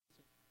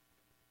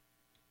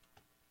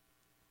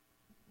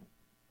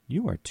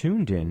You are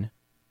tuned in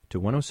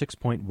to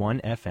 106.1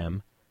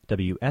 FM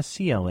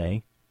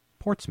WSCLA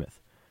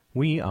Portsmouth.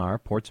 We are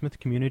Portsmouth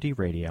Community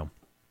Radio.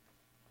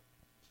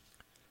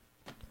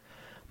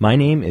 My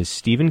name is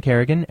Stephen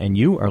Kerrigan, and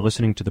you are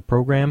listening to the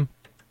program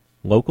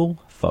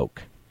Local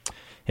Folk.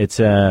 It's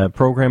a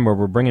program where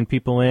we're bringing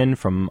people in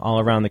from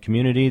all around the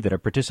community that are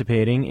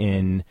participating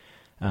in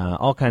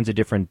all kinds of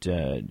different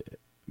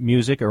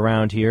music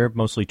around here,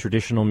 mostly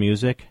traditional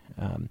music.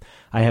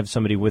 I have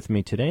somebody with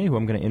me today who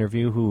I'm going to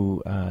interview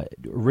who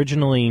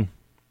originally,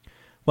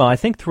 well, I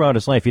think throughout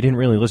his life he didn't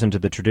really listen to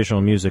the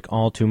traditional music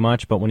all too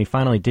much, but when he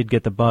finally did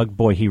get the bug,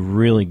 boy, he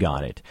really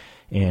got it.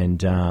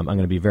 And I'm going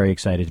to be very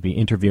excited to be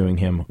interviewing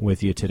him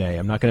with you today.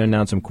 I'm not going to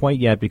announce him quite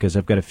yet because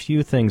I've got a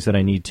few things that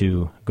I need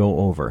to go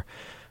over.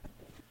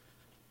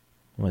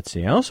 Let's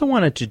see. I also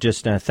wanted to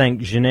just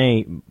thank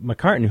Janae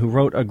McCartan, who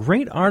wrote a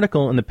great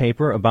article in the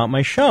paper about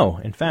my show.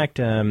 In fact,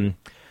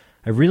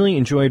 I really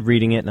enjoyed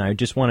reading it, and I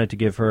just wanted to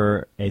give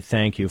her a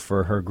thank you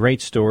for her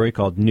great story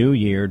called New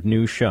Year,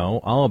 New Show,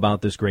 all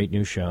about this great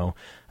new show.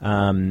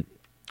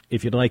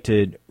 If you'd like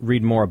to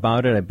read more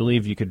about it, I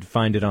believe you could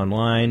find it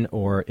online,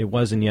 or it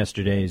was in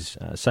yesterday's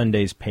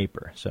Sunday's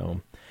paper.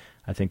 So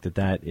I think that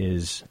that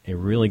is a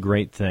really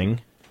great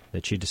thing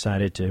that she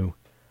decided to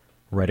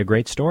write a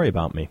great story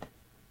about me.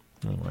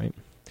 All right.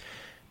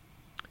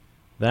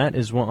 That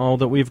is all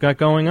that we've got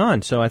going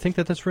on. So I think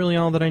that that's really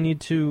all that I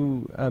need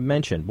to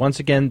mention. Once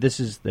again,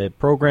 this is the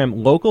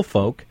program Local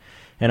Folk,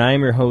 and I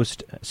am your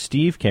host,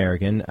 Steve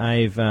Kerrigan.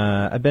 I've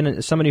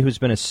been somebody who's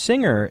been a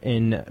singer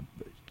in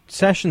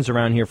sessions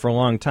around here for a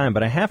long time,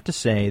 but I have to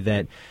say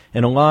that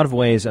in a lot of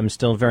ways I'm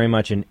still very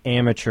much an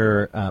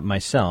amateur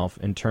myself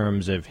in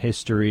terms of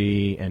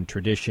history and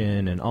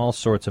tradition and all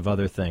sorts of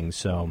other things.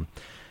 So,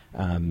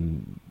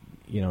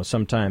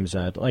 sometimes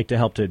I'd like to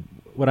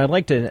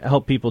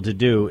help people to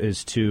do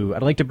is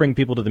I'd like to bring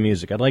people to the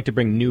music. I'd like to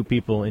bring new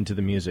people into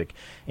the music.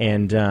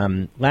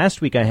 And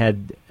last week I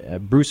had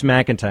Bruce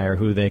McIntyre,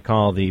 who they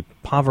call the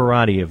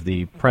Pavarotti of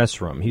the press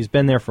room. He's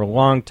been there for a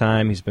long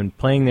time. He's been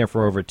playing there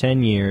for over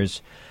 10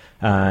 years.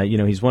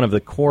 He's one of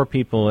the core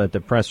people at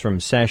the press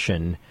room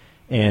session.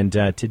 And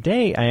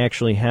today I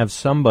actually have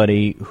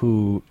somebody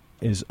who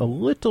is a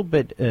little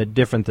bit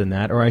different than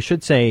that, or I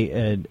should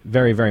say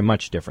very, very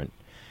much different.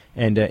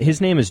 And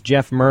his name is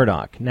Jeff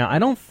Murdoch. Now, I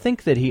don't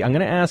think that I'm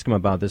going to ask him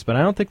about this, but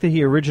I don't think that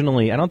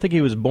I don't think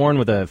he was born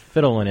with a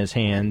fiddle in his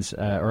hands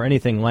or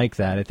anything like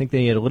that. I think that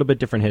he had a little bit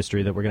different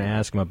history that we're going to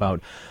ask him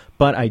about.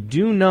 But I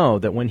do know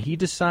that when he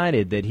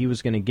decided that he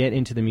was going to get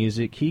into the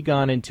music, he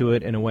got into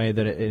it in a way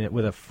that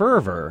with a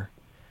fervor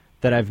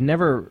that I've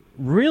never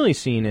really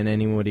seen in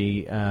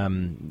anybody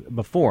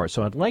before.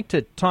 So I'd like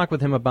to talk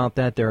with him about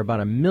that. There are about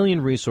 1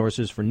 million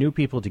resources for new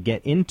people to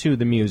get into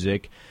the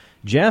music.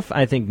 Jeff,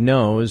 I think,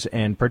 knows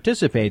and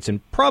participates in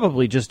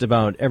probably just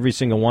about every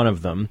single one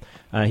of them.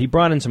 He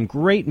brought in some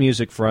great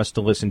music for us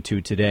to listen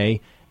to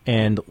today,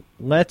 and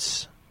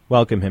let's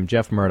welcome him,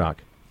 Jeff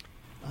Murdoch.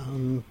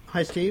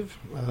 Hi, Steve.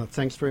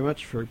 Thanks very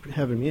much for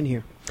having me in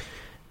here.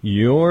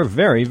 You're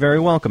very, very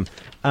welcome.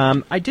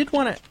 I did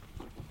want to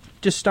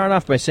just start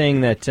off by saying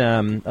that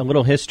a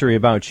little history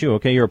about you.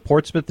 Okay, you're a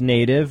Portsmouth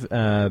native.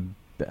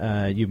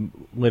 You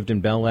lived in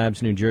Bell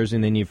Labs, New Jersey,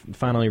 and then you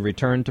finally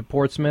returned to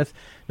Portsmouth.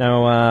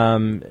 Now,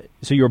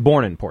 so you were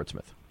born in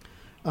Portsmouth.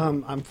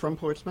 I'm from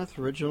Portsmouth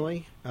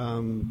originally.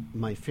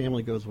 My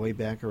family goes way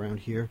back around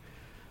here.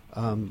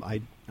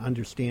 I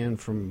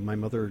understand from my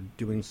mother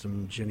doing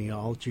some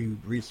genealogy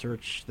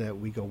research that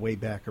we go way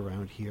back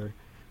around here.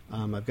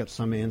 I've got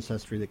some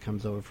ancestry that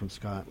comes over from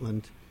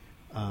Scotland,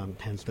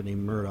 hence the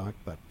name Murdoch,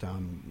 but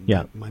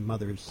my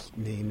mother's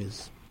name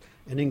is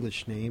an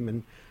English name,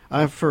 and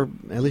for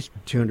at least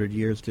 200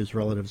 years, there's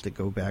relatives that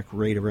go back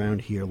right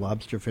around here,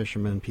 lobster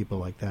fishermen, people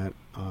like that,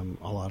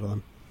 a lot of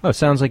them. Oh,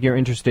 sounds like you're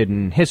interested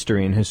in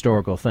history and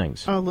historical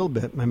things. A little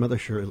bit. My mother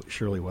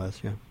surely was,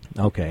 yeah.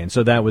 Okay, and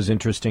so that was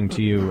interesting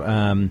to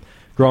you.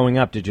 Growing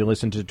up, did you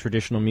listen to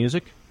traditional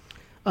music?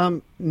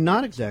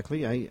 Not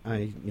exactly.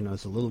 I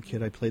as a little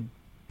kid, I played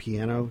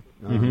piano.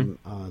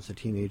 As a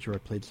teenager, I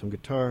played some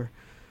guitar.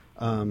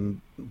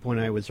 When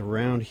I was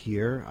around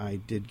here, I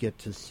did get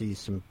to see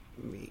some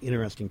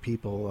interesting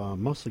people,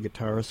 mostly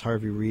guitarists,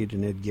 Harvey Reid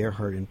and Ed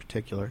Gerhardt in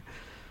particular.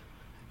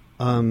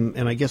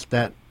 And I guess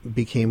that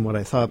became what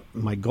I thought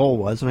my goal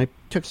was, and I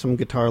took some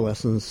guitar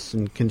lessons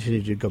and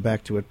continued to go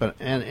back to it. But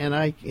and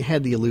I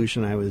had the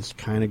illusion I was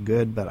kind of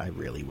good, but I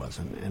really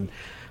wasn't.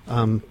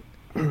 And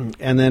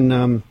and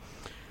then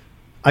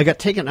I got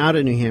taken out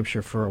of New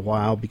Hampshire for a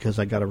while because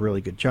I got a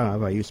really good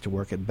job. I used to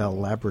work at Bell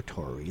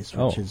Laboratories,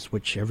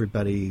 which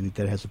everybody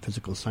that has a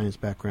physical science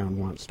background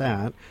wants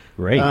that.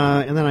 Great.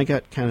 And then I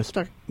got kind of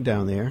stuck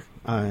down there.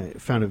 I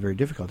found it very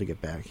difficult to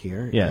get back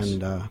here. Yes.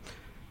 And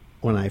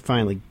when I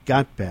finally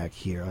got back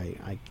here,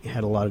 I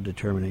had a lot of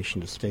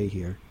determination to stay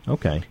here.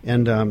 Okay.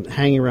 And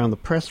hanging around the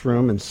press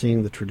room and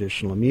seeing the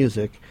traditional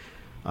music,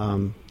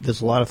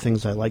 there's a lot of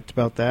things I liked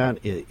about that.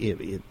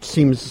 It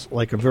seems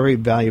like a very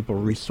valuable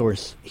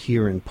resource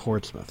here in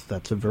Portsmouth.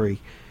 That's a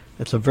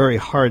very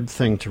hard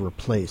thing to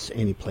replace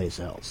any place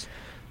else.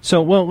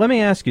 So, well, let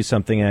me ask you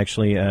something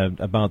actually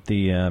about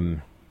the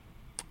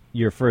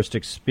your first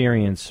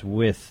experience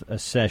with a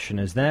session.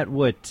 Is that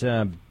what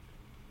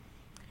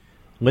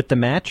lit the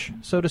match,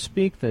 so to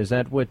speak? Is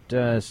that what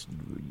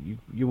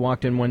you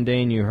walked in one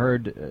day and you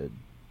heard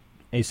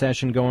a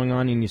session going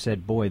on and you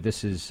said, boy,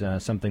 this is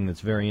something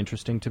that's very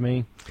interesting to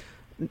me?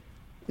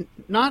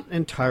 Not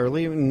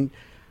entirely. I mean,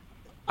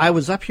 I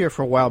was up here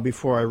for a while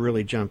before I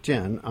really jumped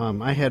in.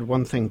 I had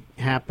one thing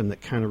happen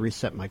that kind of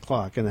reset my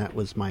clock, and that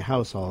was my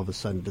house all of a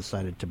sudden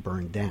decided to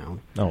burn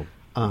down. Oh.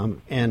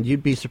 And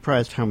you'd be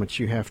surprised how much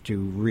you have to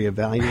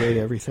reevaluate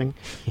everything.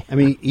 I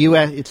mean,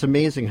 it's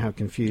amazing how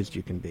confused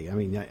you can be. I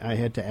mean, I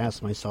had to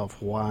ask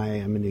myself why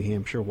I'm in New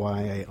Hampshire,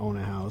 why I own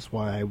a house,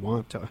 why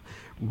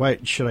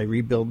should I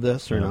rebuild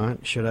this or not?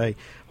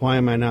 Why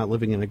am I not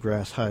living in a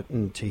grass hut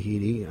in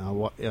Tahiti?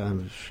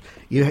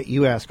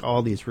 You ask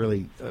all these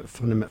really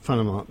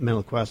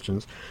fundamental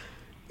questions,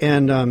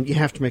 and you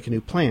have to make a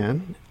new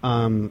plan.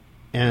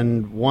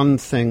 And one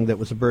thing that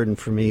was a burden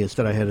for me is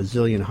that I had a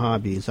zillion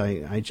hobbies.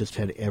 I just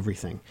had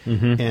everything.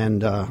 Mm-hmm.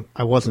 And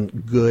I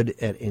wasn't good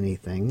at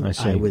anything.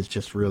 I was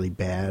just really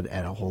bad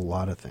at a whole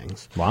lot of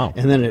things. Wow.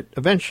 And then it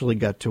eventually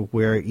got to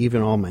where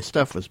even all my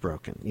stuff was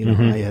broken. You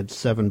know, I had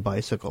 7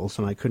 bicycles,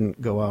 and I couldn't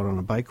go out on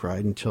a bike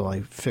ride until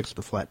I fixed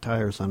the flat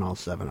tires on all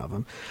 7 of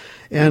them.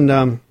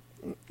 And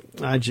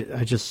I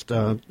just,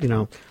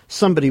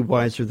 somebody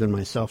wiser than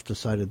myself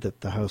decided that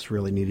the house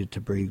really needed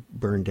to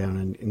burn down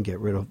and get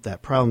rid of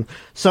that problem.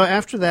 So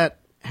after that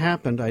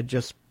happened, I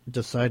just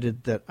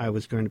decided that I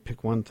was going to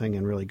pick one thing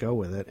and really go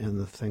with it. And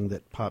the thing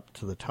that popped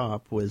to the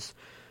top was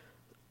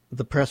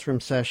the press room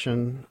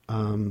session,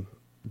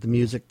 the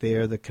music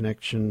there, the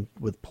connection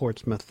with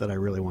Portsmouth that I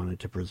really wanted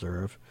to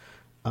preserve.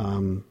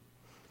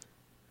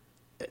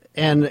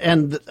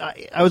 And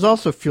I was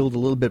also fueled a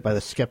little bit by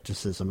the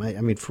skepticism. I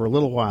mean, for a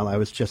little while, I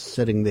was just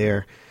sitting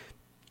there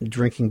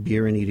drinking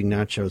beer and eating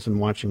nachos and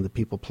watching the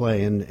people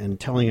play and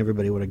telling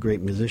everybody what a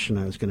great musician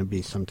I was going to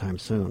be sometime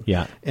soon.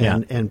 Yeah.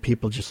 And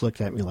people just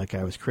looked at me like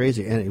I was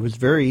crazy. And it was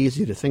very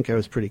easy to think I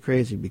was pretty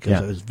crazy because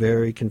I was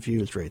very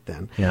confused right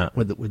then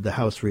with the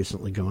house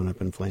recently going up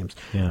in flames.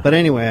 Yeah. But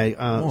anyway,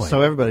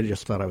 so everybody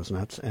just thought I was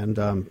nuts. And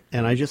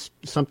I just,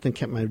 something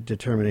kept my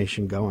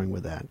determination going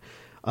with that.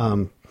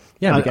 I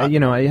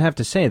have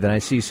to say that I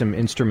see some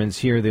instruments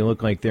here. They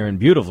look like they're in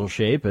beautiful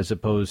shape, as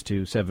opposed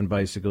to 7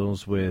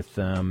 bicycles with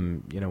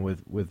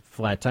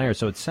flat tires.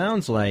 So it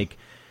sounds like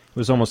it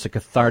was almost a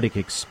cathartic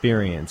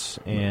experience.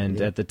 And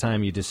at the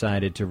time, you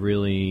decided to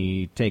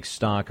really take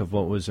stock of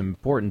what was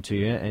important to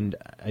you. And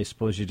I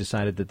suppose you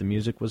decided that the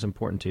music was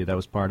important to you. That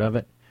was part of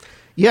it.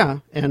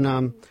 Yeah,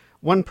 and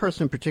one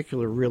person in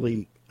particular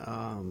really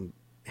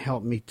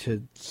helped me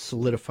to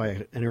solidify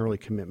an early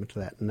commitment to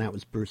that, and that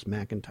was Bruce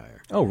McIntyre.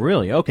 Oh,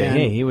 really? Okay.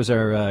 And he was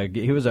our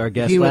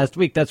guest last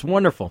week. That's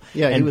wonderful.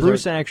 Yeah, and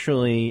Bruce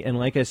actually, and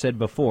like I said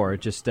before,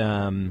 just he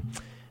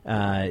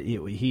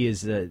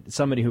is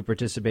somebody who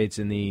participates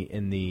in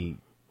the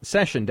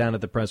session down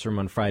at the press room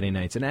on Friday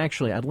nights. And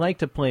actually, I'd like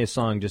to play a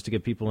song just to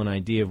give people an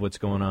idea of what's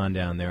going on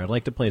down there. I'd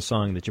like to play a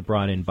song that you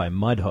brought in by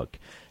Mudhook,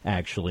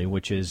 actually,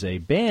 which is a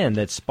band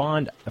that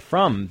spawned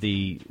from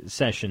the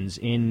sessions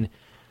in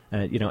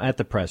at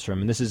the press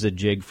room, and this is a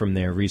jig from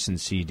their recent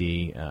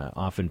CD,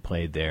 often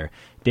played there.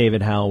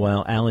 David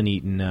Halwell, Alan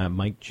Eaton,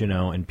 Mike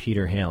Janot, and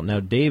Peter Hale. Now,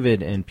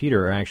 David and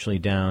Peter are actually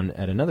down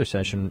at another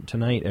session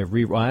tonight at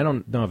Rira. I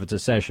don't know if it's a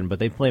session, but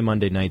they play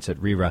Monday nights at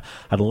Rira.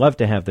 I'd love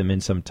to have them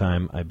in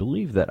sometime. I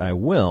believe that I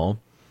will.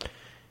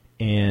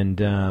 And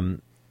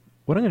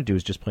what I'm going to do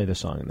is just play the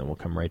song, and then we'll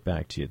come right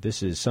back to you.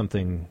 This is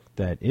something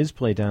that is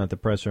played down at the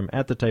press room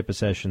at the type of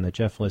session that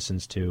Jeff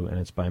listens to, and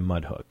it's by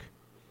Mudhook.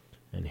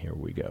 And here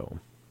we go.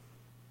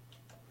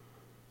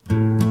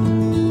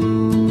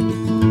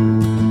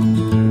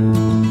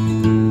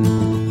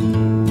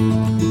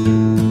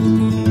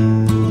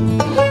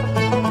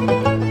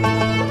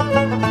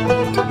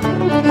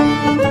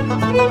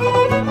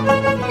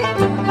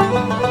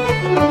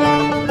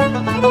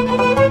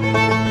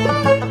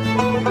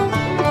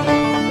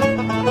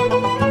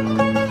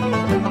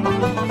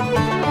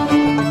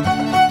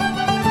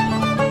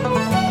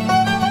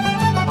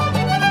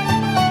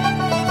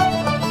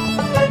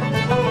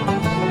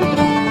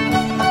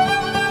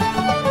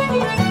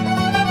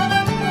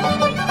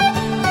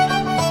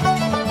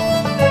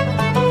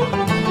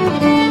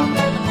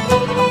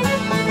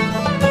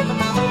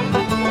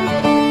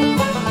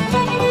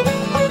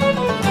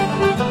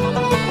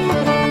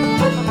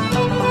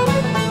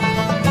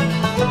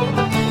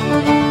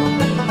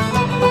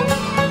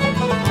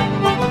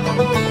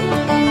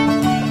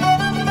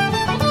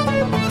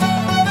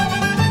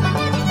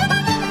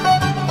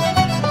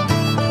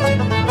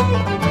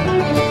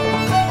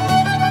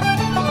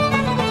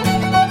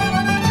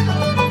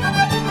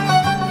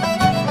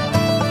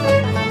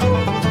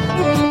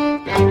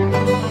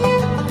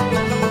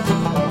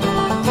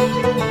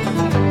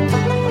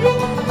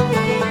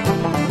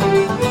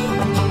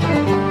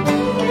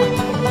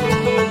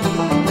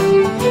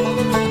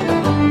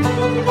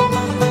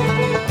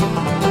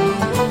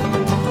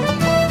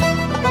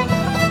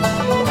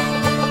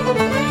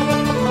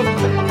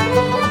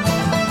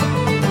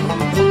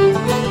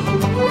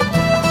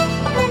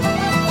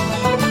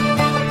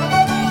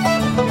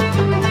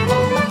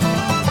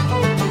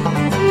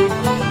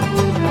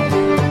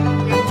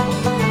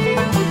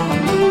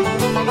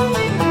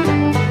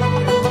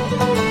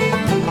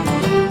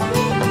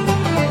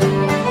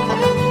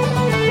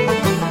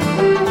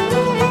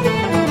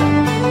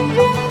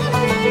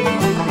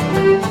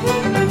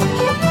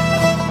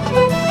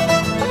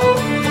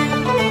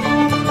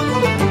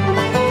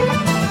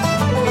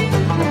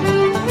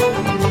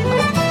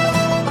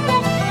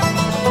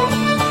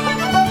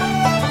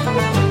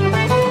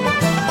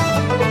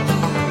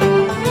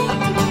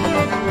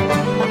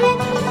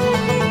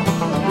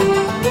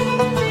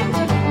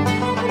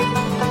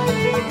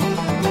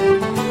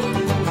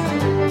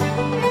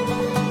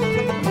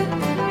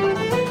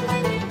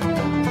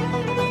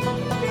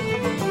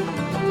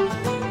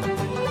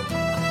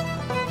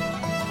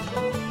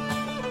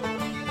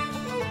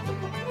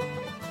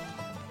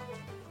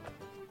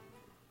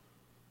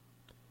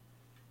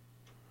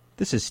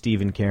 This is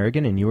Stephen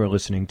Kerrigan, and you are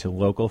listening to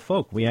Local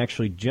Folk. We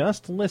actually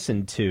just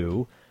listened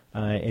to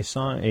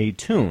a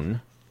tune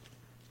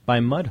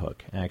by Mudhook,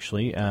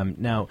 actually.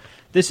 Now,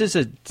 this is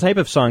a type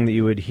of song that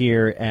you would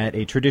hear at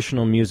a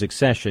traditional music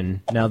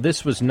session. Now,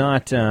 this was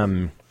not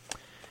a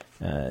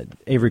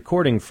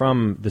recording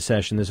from the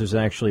session. This was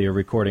actually a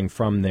recording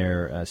from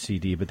their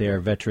CD, but they are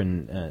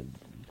veteran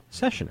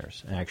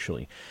sessioners,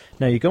 actually.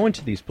 Now, you go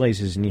into these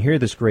places and you hear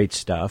this great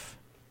stuff.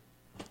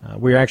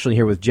 We're actually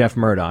here with Jeff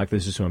Murdoch.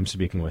 This is who I'm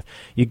speaking with.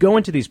 You go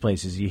into these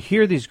places, you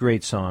hear these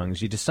great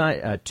songs, you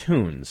decide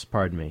tunes.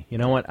 Pardon me. You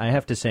know what? I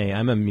have to say,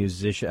 I'm a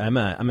musician.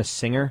 I'm a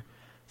singer.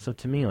 So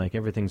to me, like,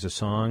 everything's a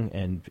song,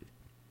 and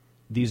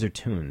these are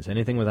tunes.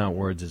 Anything without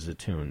words is a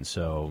tune.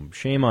 So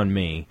shame on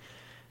me,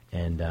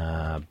 and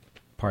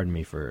pardon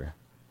me for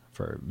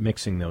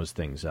mixing those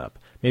things up.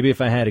 Maybe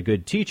if I had a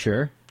good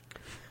teacher.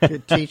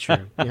 Good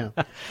teacher, yeah.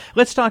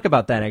 Let's talk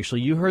about that,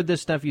 actually. You heard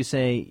this stuff, you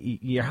say,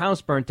 your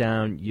house burnt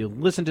down, you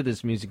listen to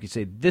this music, you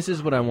say, this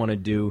is what I want to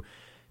do.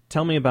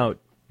 Tell me about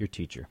your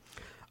teacher.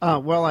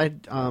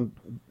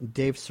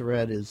 Dave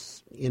Surratt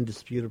is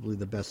indisputably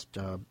the best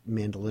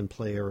mandolin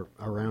player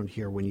around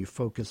here when you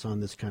focus on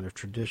this kind of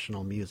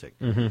traditional music.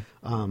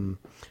 Mm-hmm.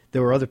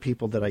 There were other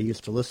people that I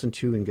used to listen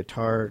to in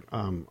guitar.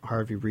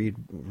 Harvey Reid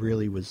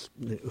really was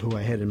who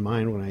I had in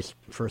mind when I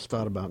first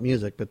thought about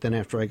music, but then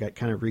after I got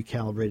kind of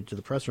recalibrated to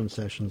the press room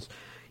sessions,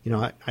 you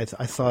know, I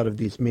thought of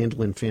these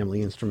mandolin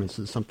family instruments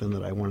as something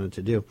that I wanted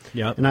to do.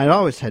 Yep. And I'd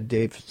always had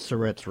Dave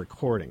Surratt's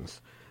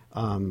recordings.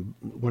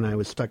 When I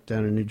was stuck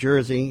down in New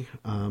Jersey,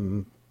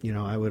 you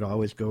know, I would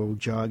always go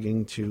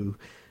jogging to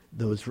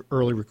those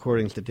early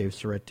recordings that Dave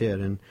Surratt did.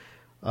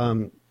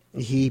 And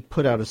he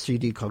put out a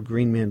CD called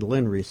Green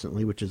Mandolin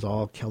recently, which is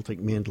all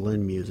Celtic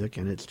mandolin music,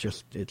 and it's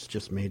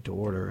just made to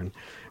order. And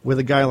with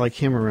a guy like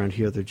him around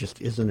here, there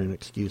just isn't an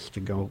excuse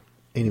to go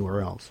anywhere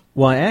else.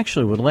 Well, I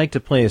actually would like to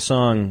play a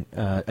song,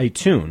 a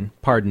tune,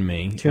 pardon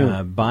me,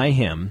 by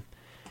him.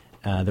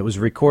 That was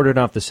recorded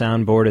off the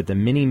soundboard at the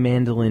Mini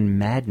Mandolin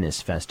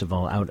Madness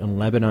Festival out in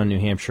Lebanon, New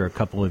Hampshire, a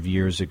couple of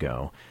years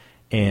ago.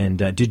 And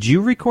did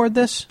you record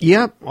this?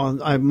 Yep.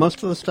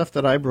 Most of the stuff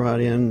that I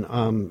brought in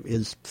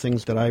is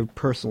things that I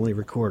personally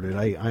recorded.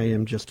 I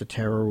am just a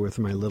terror with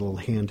my little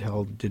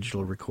handheld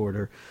digital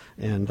recorder,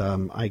 and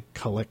I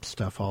collect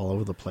stuff all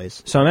over the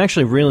place. So I'm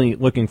actually really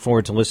looking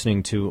forward to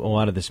listening to a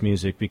lot of this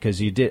music, because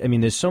you did. I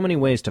mean, there's so many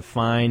ways to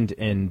find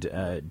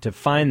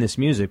this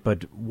music,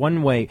 but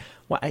one way,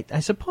 well, I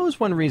suppose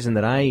one reason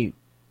that I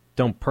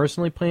don't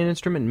personally play an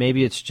instrument,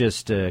 maybe it's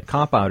just a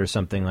cop-out or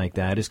something like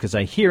that, is because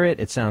I hear it,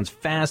 it sounds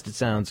fast, it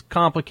sounds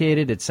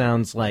complicated, it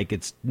sounds like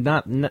it's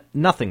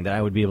nothing that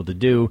I would be able to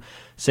do.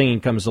 Singing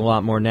comes a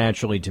lot more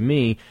naturally to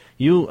me.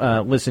 You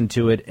listen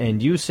to it,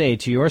 and you say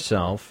to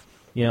yourself,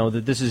 you know,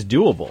 that this is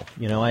doable.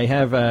 You know, I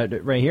have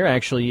right here,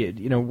 actually,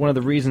 you know, one of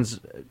the reasons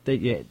that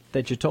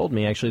you told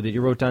me, actually, that you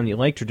wrote down that you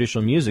like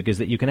traditional music is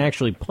that you can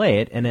actually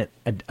play it, and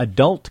an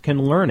adult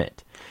can learn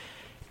it.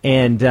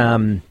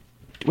 And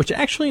which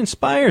actually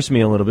inspires me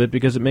a little bit,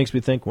 because it makes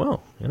me think,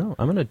 well, you know,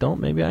 I'm an adult,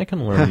 maybe I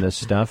can learn this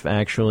stuff,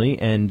 actually.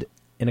 And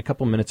in a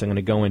couple of minutes, I'm going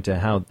to go into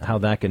how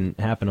that can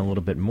happen a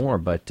little bit more.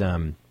 But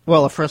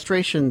well, a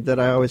frustration that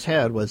I always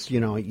had was, you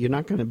know, you're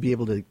not going to be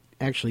able to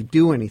actually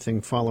do anything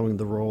following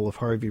the role of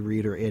Harvey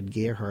Reid or Ed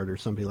Gerhardt or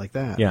somebody like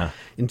that,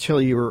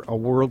 until you're a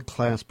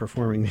world-class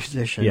performing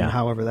musician,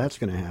 however that's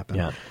going to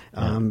happen.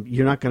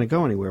 You're not going to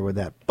go anywhere with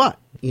that. But,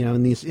 you know,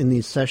 in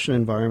these session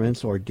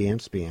environments or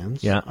dance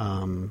bands,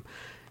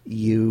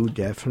 you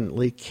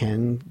definitely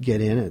can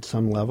get in at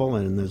some level,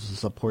 and there's a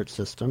support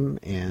system,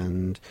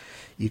 and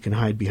you can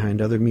hide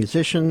behind other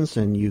musicians,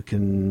 and you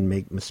can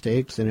make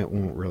mistakes, and it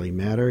won't really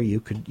matter.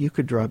 You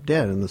could drop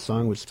dead, and the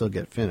song would still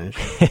get finished.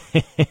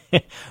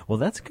 Well,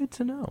 that's good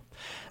to know.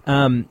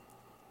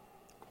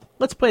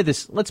 Let's play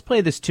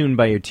this tune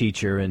by your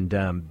teacher,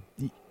 and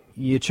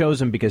you chose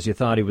him because you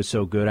thought he was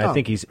so good. I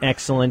think he's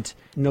excellent.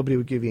 Nobody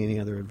would give you any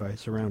other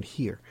advice around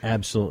here.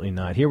 Absolutely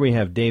not. Here we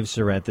have Dave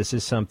Surratt. This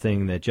is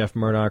something that Jeff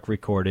Murdoch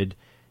recorded,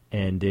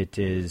 and it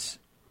is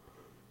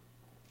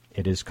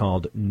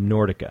called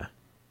Nordica.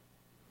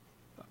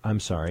 I'm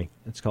sorry.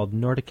 It's called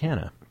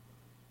Nordicana.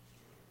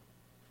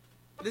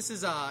 This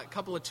is a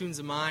couple of tunes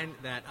of mine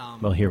that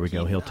well, here we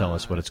go. He'll tell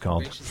us what it's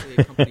called. Graciously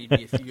accompanied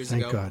me a few years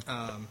Thank ago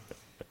God.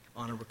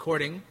 On a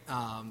recording.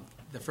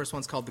 The first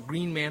one's called The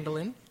Green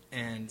Mandolin,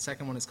 and the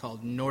second one is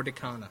called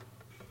Nordicana.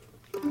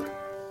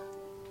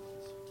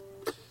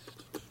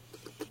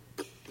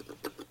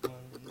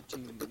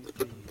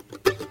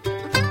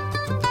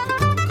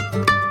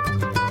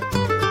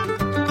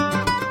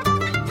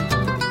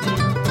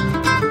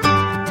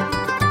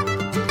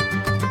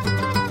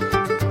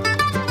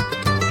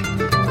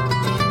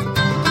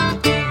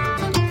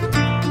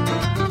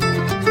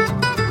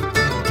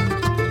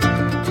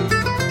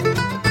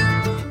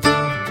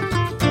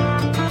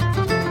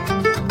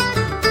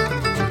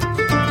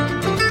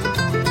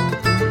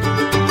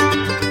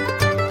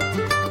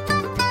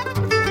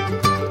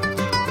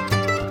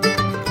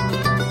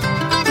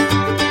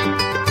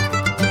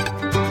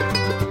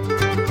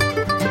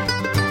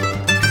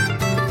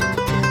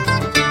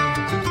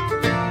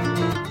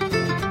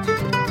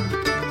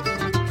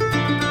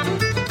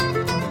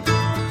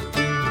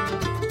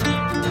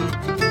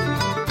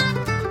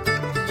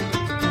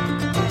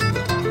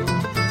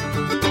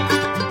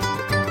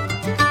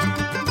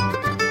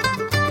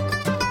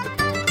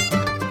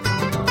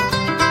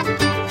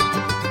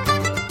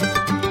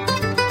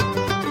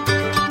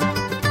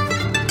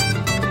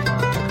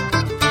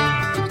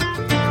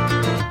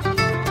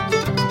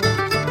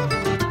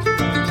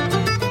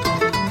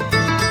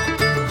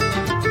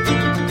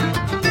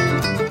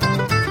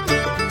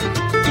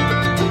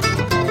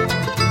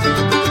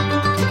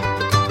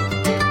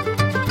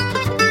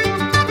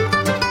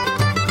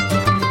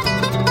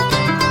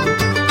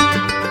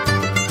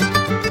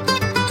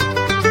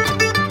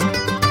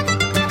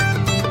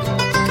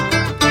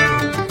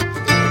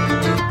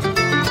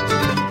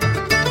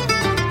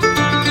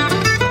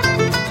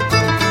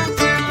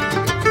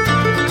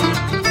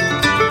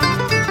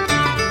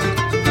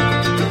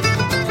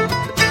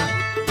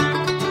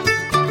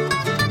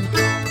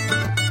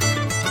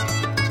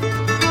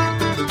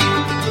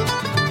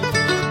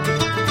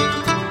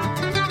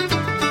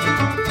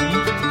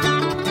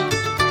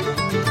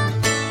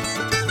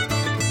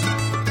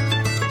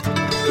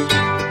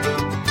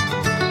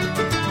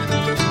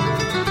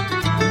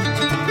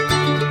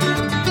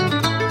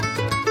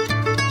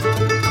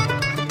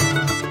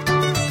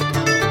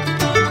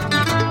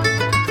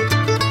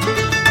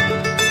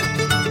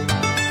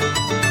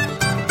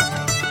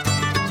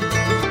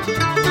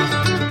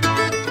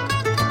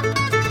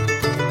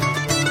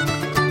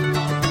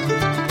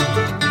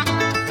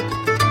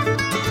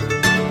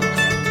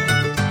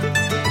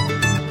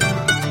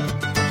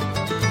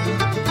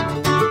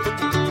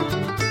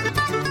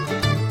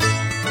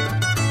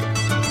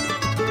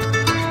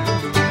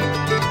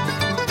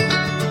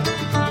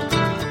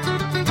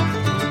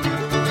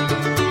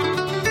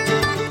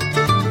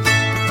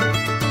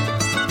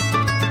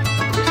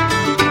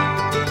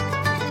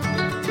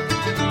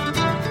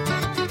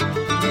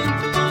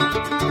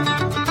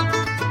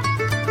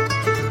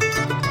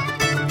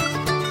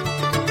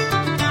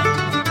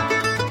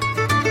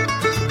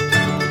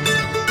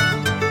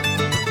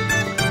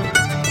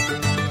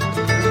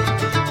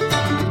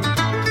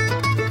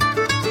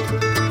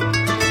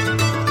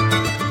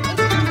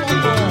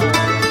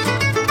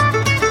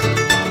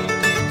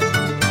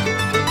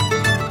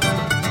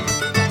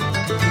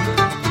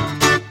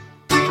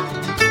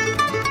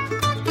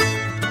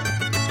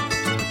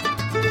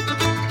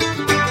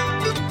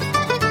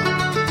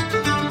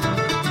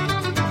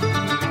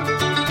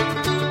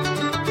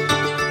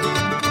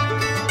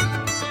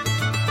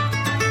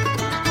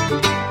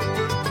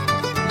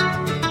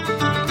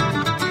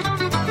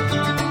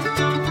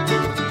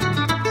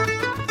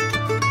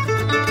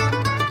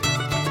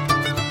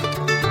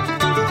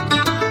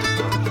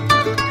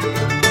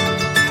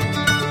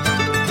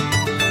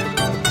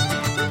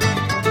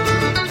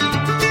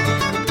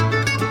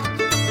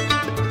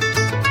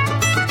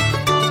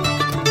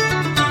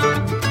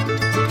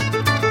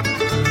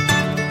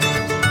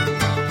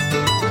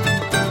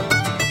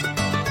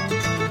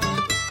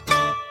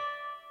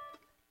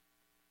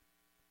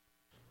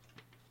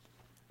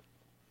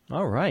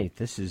 All right,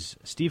 this is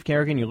Steve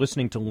Kerrigan. You're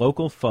listening to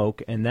Local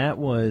Folk, and that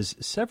was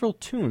several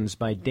tunes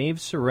by Dave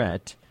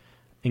Surrett,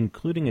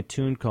 including a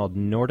tune called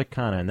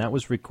Nordicana, and that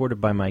was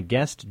recorded by my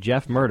guest,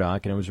 Jeff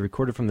Murdoch, and it was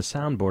recorded from the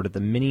soundboard at the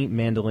Mini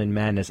Mandolin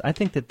Madness. I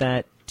think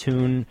that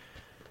tune,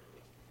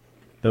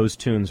 those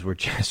tunes were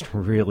just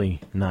really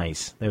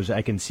nice.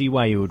 I can see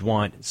why you would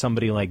want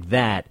somebody like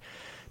that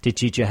to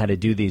teach you how to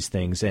do these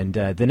things. And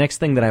the next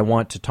thing that I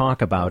want to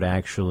talk about,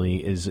 actually,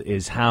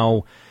 is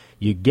how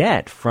you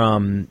get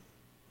from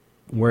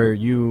where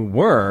you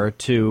were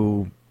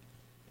to,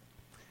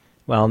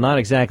 well, not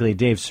exactly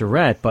Dave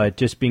Surrett, but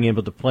just being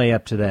able to play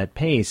up to that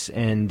pace.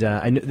 And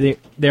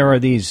there are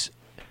these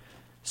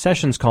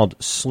sessions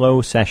called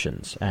slow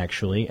sessions,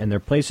 actually, and they're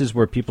places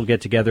where people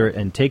get together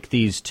and take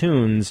these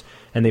tunes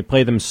and they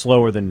play them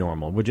slower than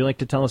normal. Would you like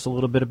to tell us a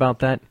little bit about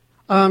that?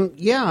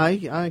 Yeah,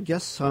 I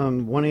guess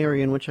one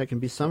area in which I can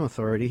be some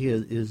authority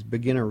is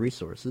beginner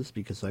resources,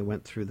 because I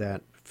went through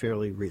that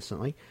fairly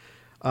recently.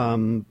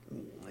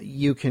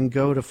 You can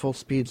go to full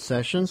speed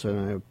sessions,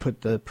 and I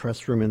put the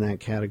press room in that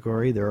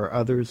category. There are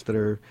others that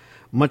are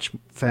much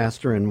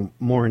faster and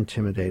more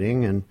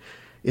intimidating, and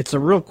it's a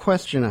real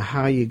question of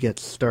how you get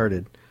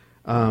started.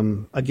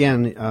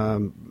 Again,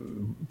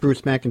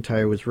 Bruce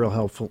McIntyre was real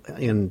helpful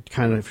in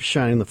kind of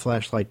shining the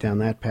flashlight down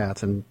that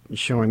path and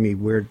showing me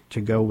where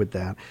to go with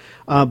that.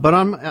 But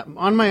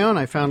on my own,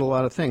 I found a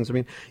lot of things. I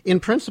mean, in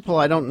principle,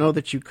 I don't know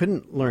that you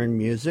couldn't learn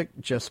music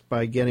just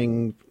by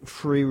getting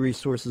free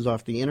resources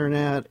off the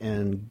internet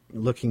and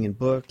looking in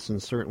books,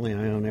 and certainly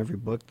I own every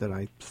book that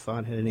I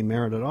thought had any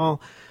merit at all.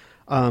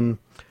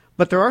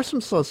 But there are some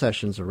slow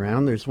sessions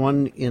around. There's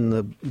one in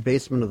the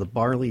basement of the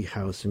Barley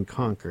House in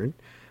Concord.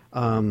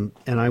 And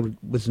I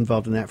was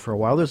involved in that for a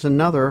while. There's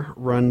another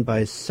run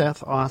by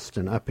Seth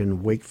Austin up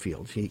in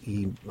Wakefield.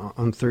 He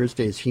on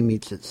Thursdays, he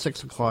meets at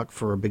 6 o'clock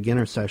for a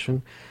beginner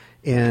session,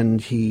 and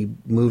he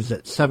moves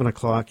at 7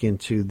 o'clock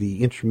into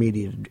the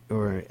intermediate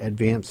or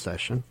advanced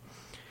session.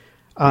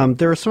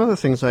 There are some other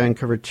things I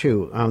uncovered,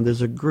 too.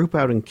 There's a group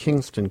out in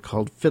Kingston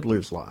called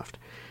Fiddler's Loft,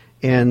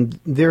 and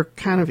they're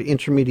kind of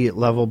intermediate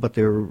level, but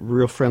they're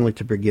real friendly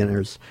to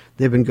beginners.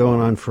 They've been going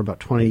on for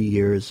about 20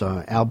 years.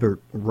 Albert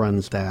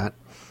runs that,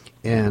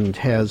 and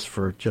has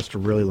for just a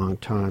really long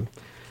time.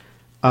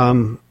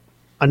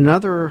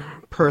 Another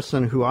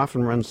person who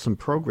often runs some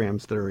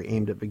programs that are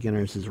aimed at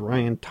beginners is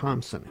Ryan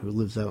Thompson, who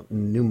lives out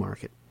in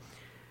Newmarket.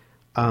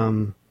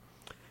 And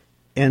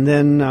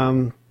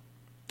then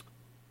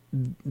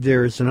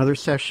there's another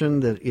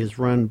session that is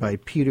run by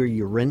Peter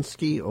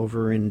Urensky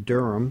over in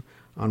Durham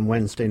on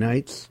Wednesday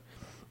nights,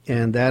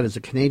 and that is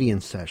a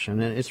Canadian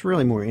session, and it's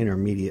really more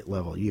intermediate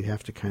level. You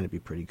have to kind of be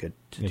pretty good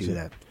to do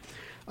that.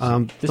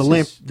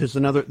 There's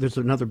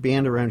another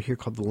band around here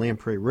called the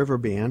Lamprey River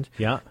Band.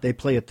 Yeah. They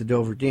play at the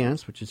Dover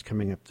Dance, which is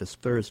coming up this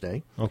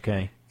Thursday.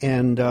 Okay.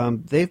 And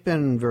they've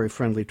been very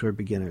friendly toward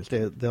beginners.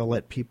 They'll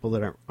let people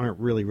that aren't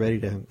really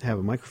ready to have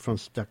a microphone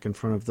stuck in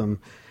front of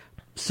them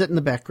sit in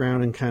the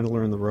background and kind of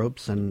learn the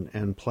ropes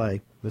and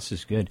play. This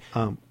is good.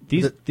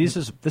 This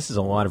is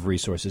a lot of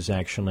resources,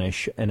 actually,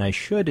 and I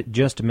should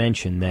just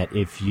mention that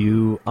if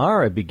you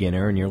are a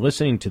beginner and you're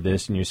listening to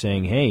this and you're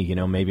saying, hey,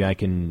 maybe I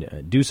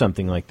can do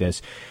something like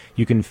this,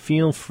 you can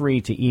feel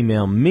free to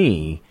email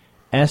me,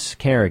 S.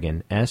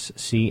 Kerrigan,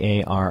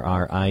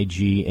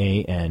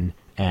 SCARRIGAN,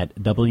 at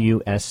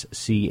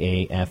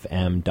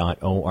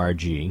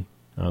WSCAFM.org,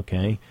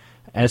 okay?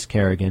 S.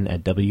 Kerrigan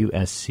at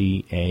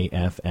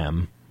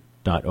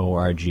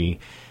WSCAFM.org.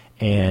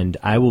 And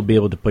I will be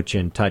able to put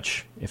you in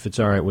touch, if it's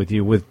all right with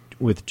you,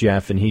 with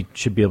Jeff, and he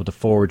should be able to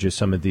forward you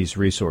some of these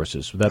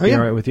resources. Would that be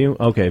all right with you?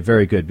 Okay,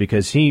 very good,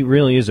 because he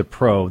really is a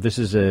pro.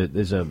 There's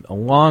a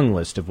long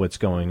list of what's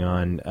going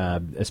on,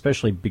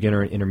 especially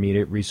beginner and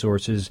intermediate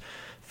resources,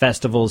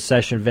 festivals,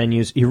 session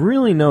venues. He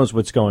really knows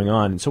what's going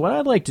on. And so what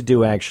I'd like to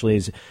do,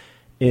 actually,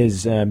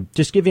 is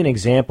just give you an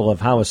example of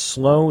how a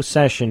slow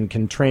session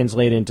can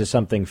translate into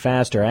something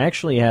faster. I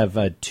actually have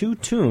two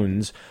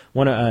tunes.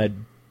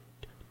 One,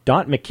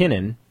 Dot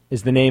McKinnon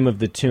is the name of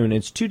the tune.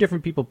 It's two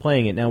different people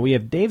playing it. Now, we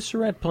have Dave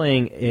Surrett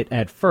playing it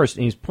at first,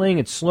 and he's playing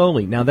it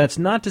slowly. Now, that's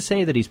not to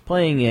say that he's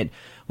playing it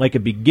like a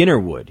beginner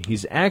would.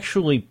 He's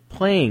actually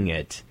playing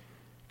it.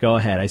 Go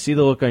ahead. I see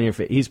the look on your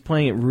face. He's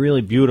playing it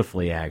really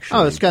beautifully, actually.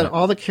 Oh, it's got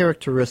all the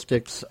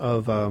characteristics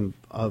of a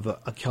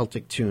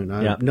Celtic tune.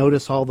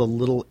 Notice all the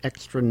little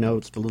extra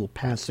notes, the little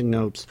passing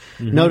notes.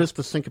 Mm-hmm. Notice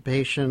the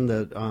syncopation,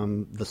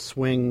 the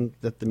swing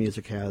that the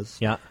music has.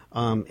 Yeah.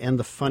 And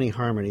the funny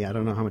harmony. I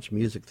don't know how much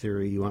music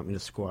theory you want me to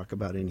squawk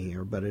about in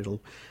here, but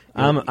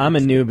I'm a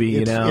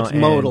newbie, It's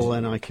modal,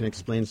 and I can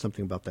explain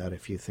something about that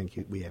if you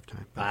think we have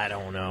time. I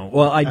don't know.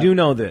 Well, I do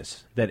know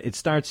this, that it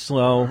starts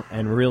slow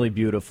and really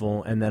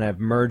beautiful, and then I've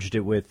merged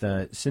it with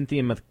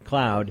Cynthia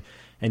McLeod,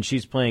 and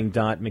she's playing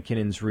Dot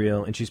McKinnon's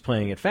reel, and she's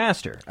playing it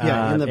faster.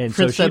 Yeah, in the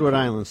Prince Edward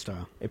Island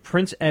style.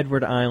 Prince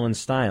Edward Island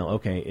style.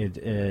 Okay,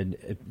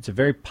 it's a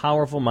very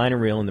powerful minor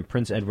reel in the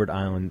Prince Edward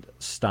Island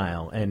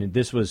style, and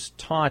this was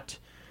taught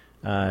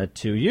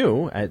to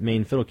you at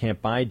Maine Fiddle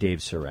Camp by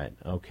Dave Surratt.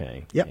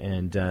 Okay. Yep.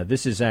 And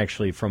this is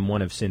actually from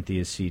one of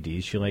Cynthia's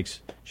CDs. She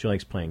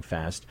likes playing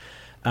fast.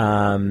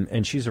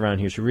 And she's around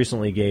here. She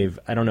recently gave,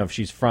 I don't know if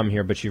she's from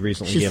here, but she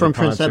recently She's gave from a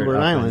concert. Prince Edward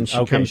up Island. in- She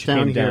okay, comes she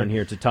came down down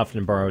here to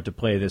Tuftonboro to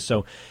play this.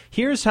 So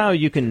here's how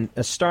you can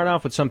start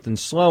off with something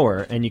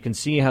slower, and you can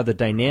see how the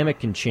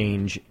dynamic can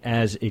change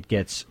as it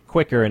gets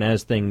quicker and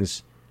as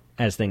things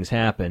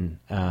happen.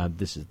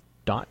 This is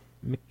Dot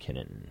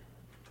McKinnon.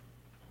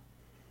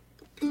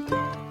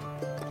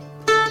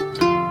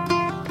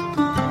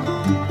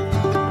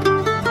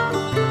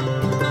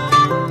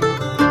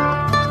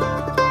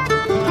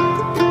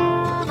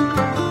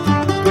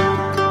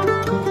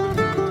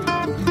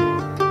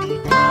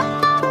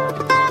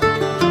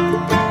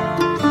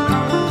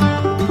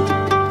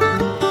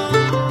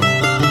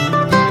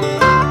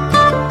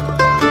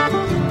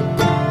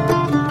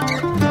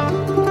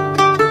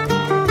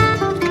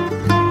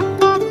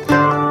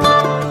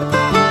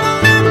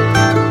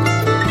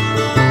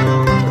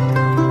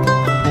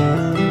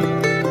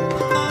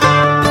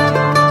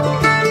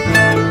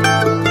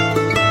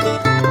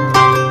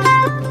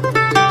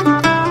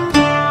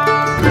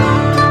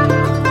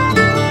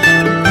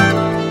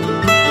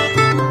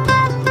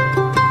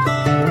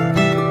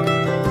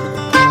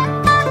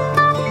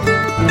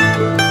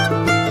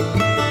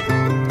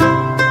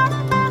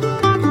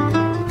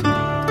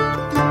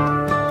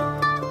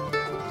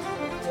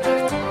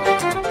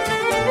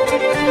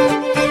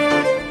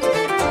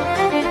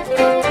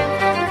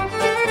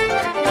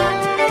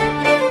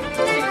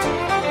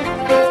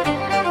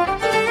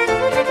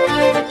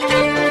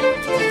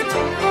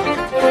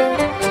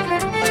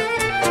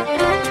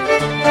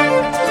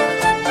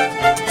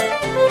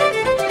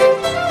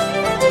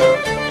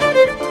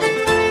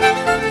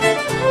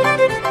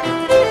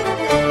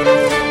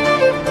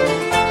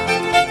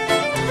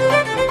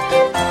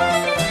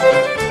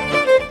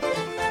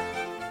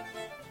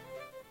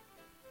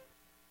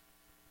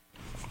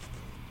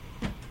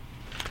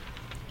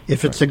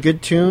 If it's a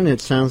good tune,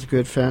 it sounds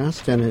good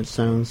fast, and it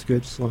sounds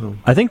good slow.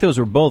 I think those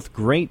were both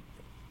great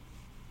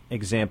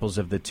examples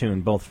of the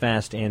tune, both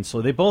fast and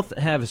slow. They both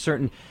have a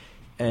certain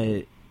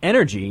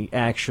energy,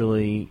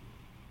 actually,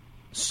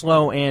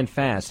 slow and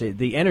fast.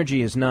 The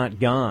energy is not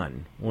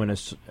gone when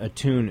a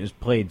tune is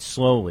played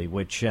slowly,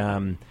 which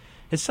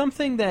is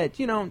something that,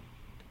 not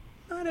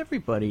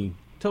everybody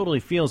totally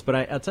feels.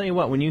 But I'll tell you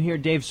what, when you hear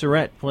Dave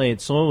Surratt play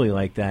it slowly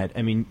like that,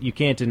 I mean, you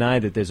can't deny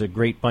that there's a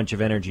great bunch of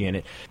energy in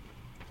it.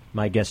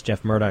 My guest,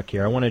 Jeff Murdoch,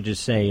 here. I want to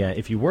just say,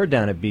 if you were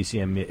down at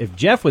BCM, if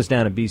Jeff was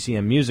down at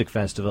BCM Music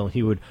Festival,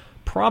 he would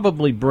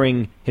probably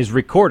bring his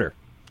recorder.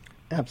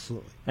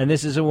 Absolutely. And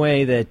this is a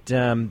way that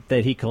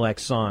that he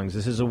collects songs.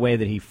 This is a way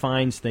that he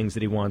finds things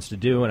that he wants to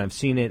do, and I've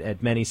seen it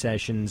at many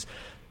sessions.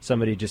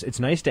 It's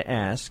nice to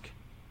ask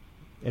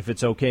if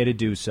it's okay to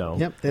do so.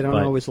 Yep, they don't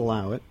always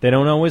allow it. They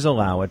don't always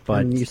allow it,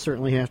 but And you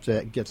certainly have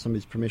to get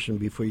somebody's permission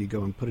before you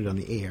go and put it on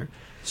the air.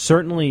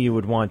 certainly you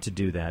would want to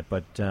do that.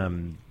 But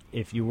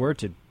if you were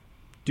to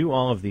do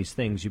all of these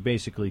things, you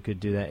basically could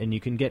do that, and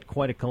you can get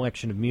quite a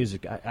collection of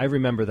music. I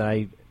remember that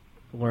I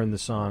learned the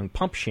song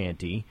Pump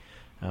Shanty,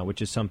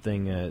 which is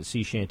something,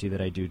 sea shanty, that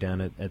I do down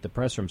at the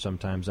press room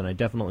sometimes, and I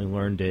definitely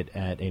learned it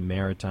at a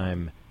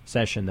maritime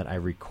session that I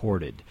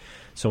recorded.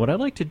 So what I'd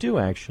like to do,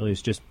 actually,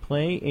 is just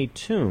play a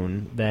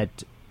tune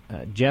that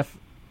Jeff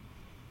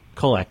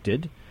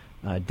collected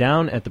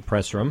down at the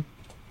press room,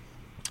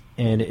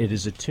 and it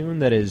is a tune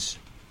that is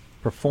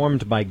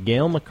performed by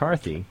Gail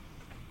McCarthy,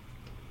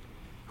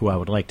 who I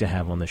would like to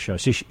have on the show.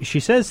 She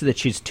says that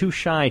she's too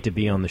shy to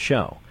be on the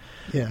show.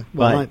 Yeah,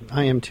 well,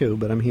 I am too,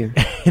 but I'm here.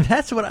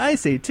 That's what I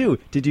say, too.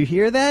 Did you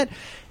hear that?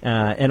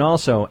 And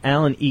also,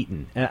 Alan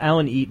Eaton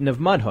of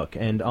Mudhook,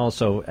 and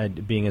also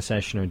being a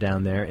sessioner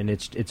down there. And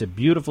it's a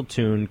beautiful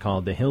tune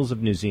called The Hills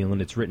of New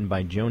Zealand. It's written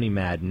by Joni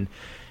Madden.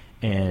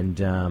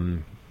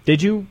 And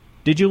did you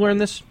learn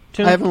this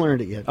tune? I haven't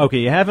learned it yet. Okay,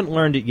 you haven't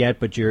learned it yet,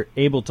 but you're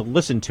able to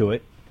listen to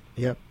it.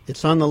 Yep,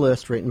 it's on the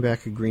list right in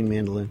back of Green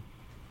Mandolin.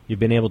 You've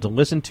been able to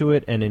listen to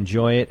it and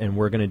enjoy it, and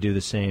we're going to do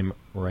the same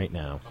right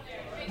now.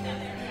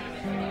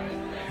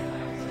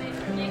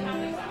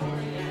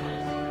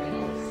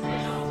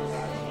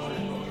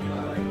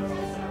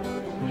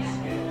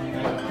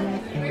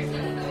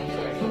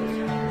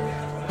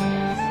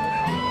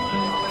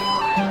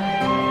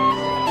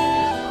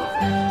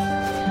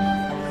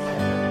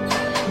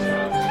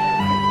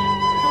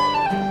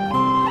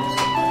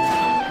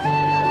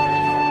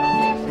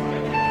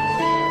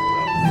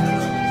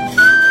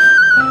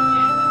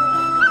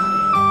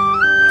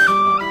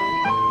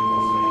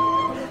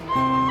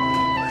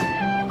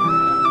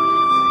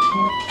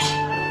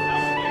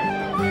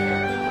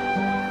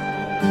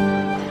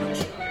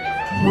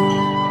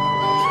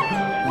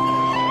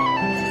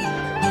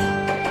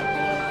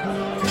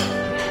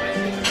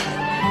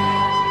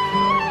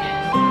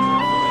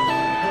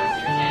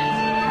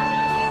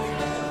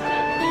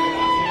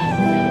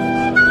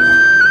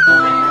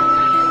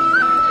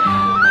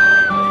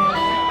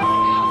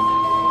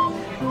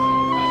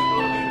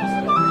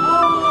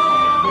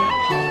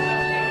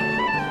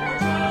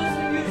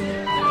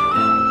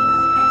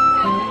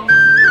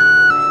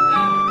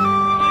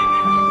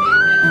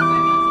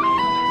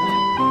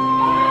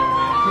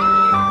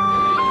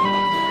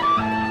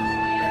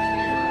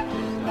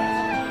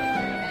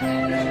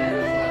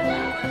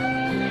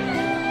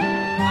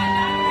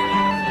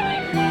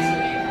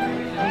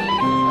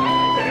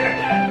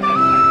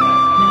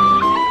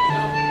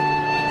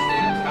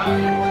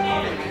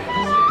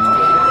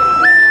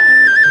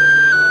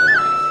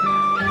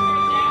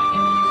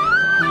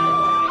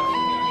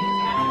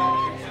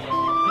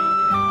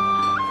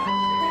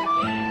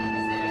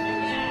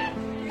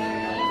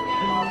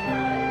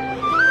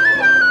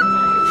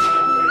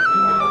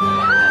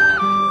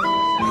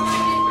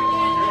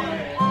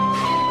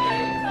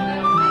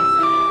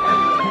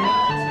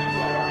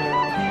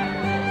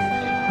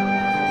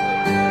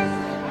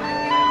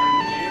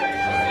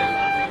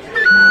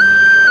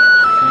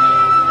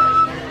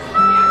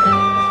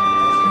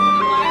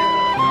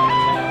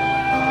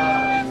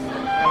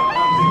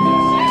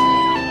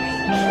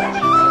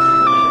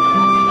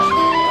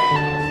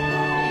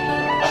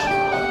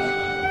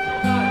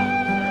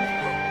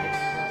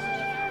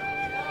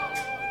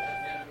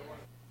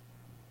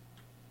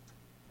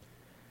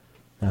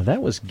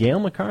 That was Gail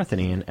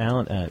McCarthy and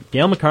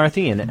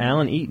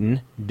Alan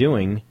Eaton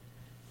doing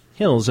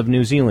Hills of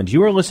New Zealand.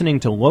 You are listening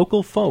to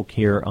Local Folk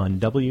here on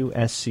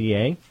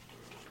WSCA,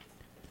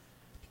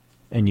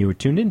 and you were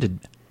tuned into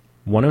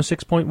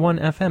 106.1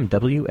 FM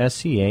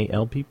WSCA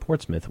LP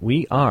Portsmouth.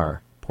 We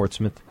are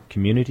Portsmouth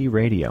Community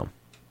Radio.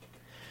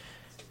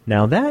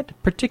 Now, that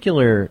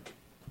particular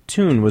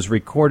tune was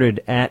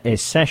recorded at a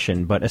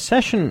session, but a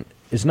session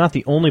is not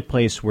the only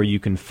place where you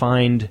can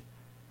find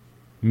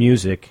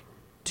music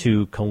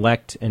to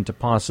collect and to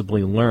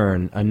possibly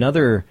learn.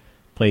 Another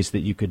place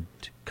that you could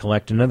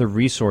collect, another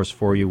resource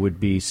for you, would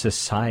be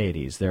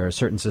societies. There are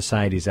certain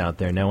societies out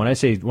there. Now, when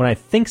I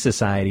think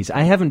societies,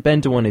 I haven't been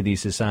to one of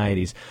these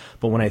societies,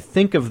 but when I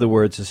think of the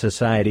words of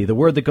society, the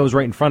word that goes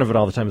right in front of it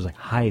all the time is like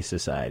high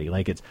society,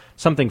 like it's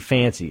something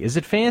fancy. Is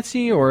it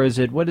fancy, or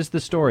what is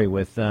the story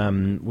with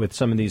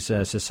some of these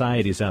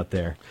societies out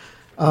there?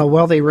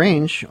 Well, they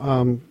range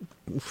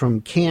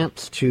from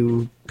camps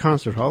to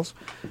concert halls.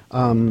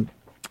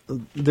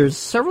 There's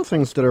several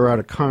things that are out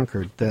of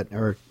Concord that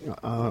are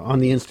on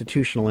the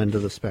institutional end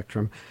of the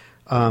spectrum.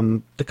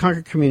 The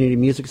Concord Community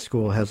Music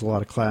School has a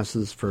lot of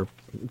classes for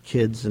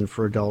kids and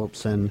for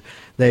adults, and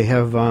they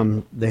have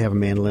a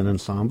mandolin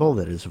ensemble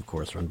that is, of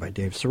course, run by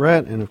Dave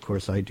Surratt, and of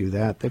course I do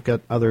that. They've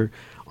got other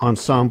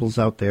ensembles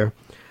out there.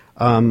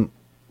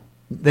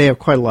 They have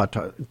quite a lot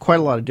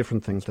of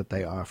different things that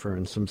they offer,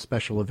 and some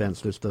special events.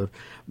 There's the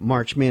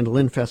March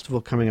Mandolin Festival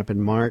coming up in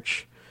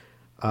March,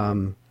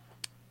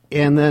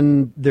 and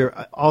then they're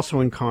also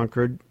in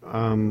Concord,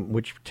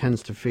 which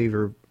tends to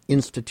favor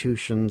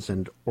institutions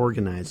and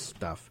organized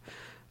stuff.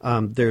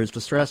 There's the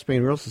Strathspey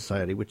and Reel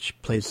Society, which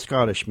plays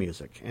Scottish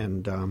music,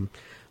 and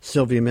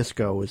Sylvia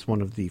Misko is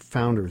one of the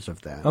founders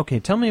of that. Okay,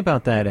 tell me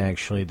about that,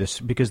 actually,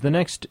 because the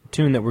next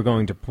tune that we're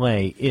going to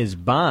play is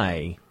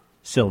by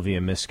Sylvia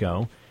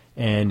Misko,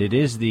 and it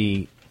is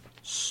the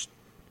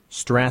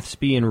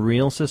Strathspey and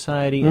Reel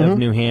Society of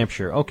New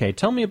Hampshire. Okay,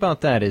 tell me about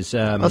that.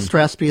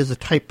 Strathspey is a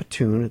type of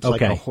tune. It's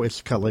like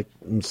it's got like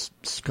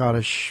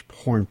Scottish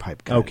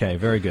hornpipe kind. Okay,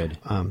 very good.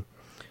 You're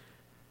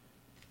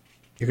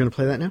going to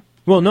play that now?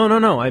 Well,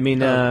 no. I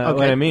mean, okay.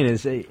 What I mean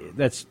is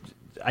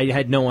I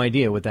had no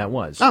idea what that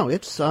was. Oh,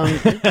 it's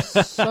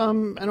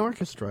an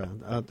orchestra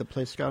that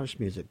plays Scottish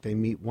music. They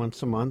meet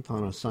once a month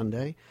on a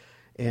Sunday,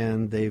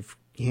 and they've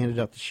handed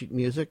out the sheet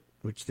music,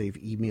 which they've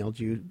emailed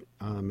you,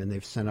 and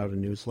they've sent out a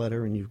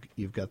newsletter, and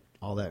you've got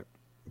all that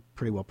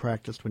pretty well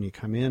practiced when you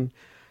come in,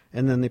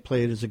 and then they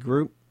play it as a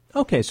group.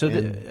 Okay, so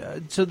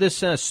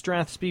this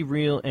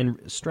Strathspey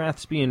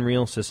and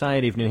Reel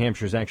Society of New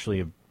Hampshire is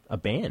actually a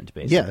band,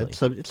 basically. Yeah,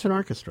 it's an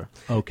orchestra.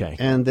 Okay,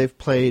 and they've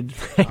played.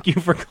 Thank you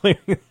for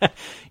clearing that.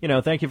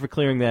 Thank you for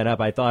clearing that up.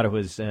 I thought it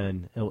was a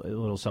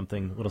little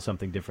something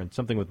different,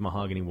 something with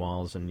mahogany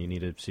walls, and you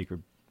need a secret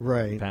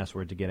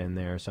password to get in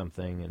there or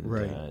something,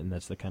 and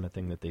that's the kind of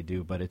thing that they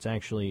do. But it's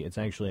actually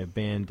a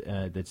band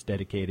that's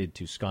dedicated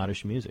to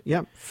Scottish music.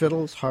 Yep,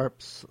 fiddles,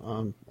 harps,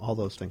 all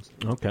those things.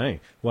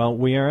 Okay, well,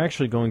 we are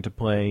actually going to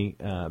play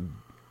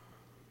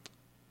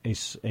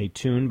a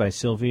tune by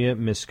Sylvia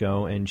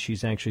Misko, and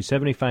she's actually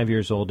 75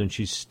 years old, and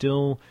she's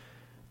still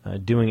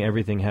doing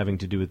everything having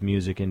to do with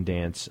music and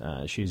dance.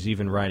 She's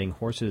even riding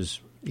horses.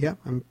 Yeah,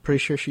 I'm pretty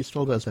sure she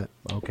still does that.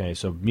 Okay,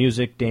 so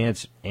music,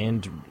 dance,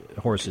 and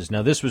horses.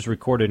 Now, this was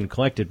recorded and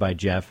collected by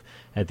Jeff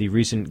at the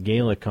recent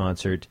gala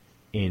concert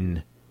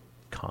in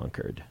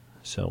Concord.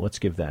 So let's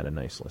give that a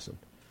nice listen.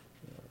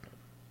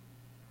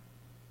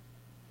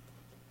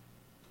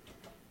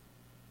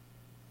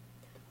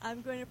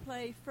 I'm going to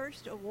play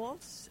first a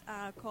waltz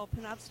called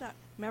Penobscot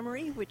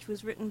Memory, which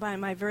was written by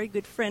my very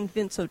good friend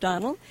Vince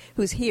O'Donnell,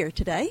 who's here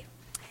today.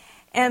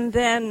 And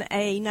then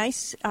a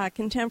nice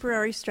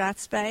contemporary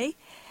Strathspey,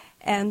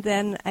 and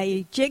then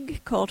a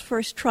jig called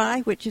First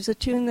Try, which is a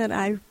tune that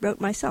I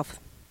wrote myself.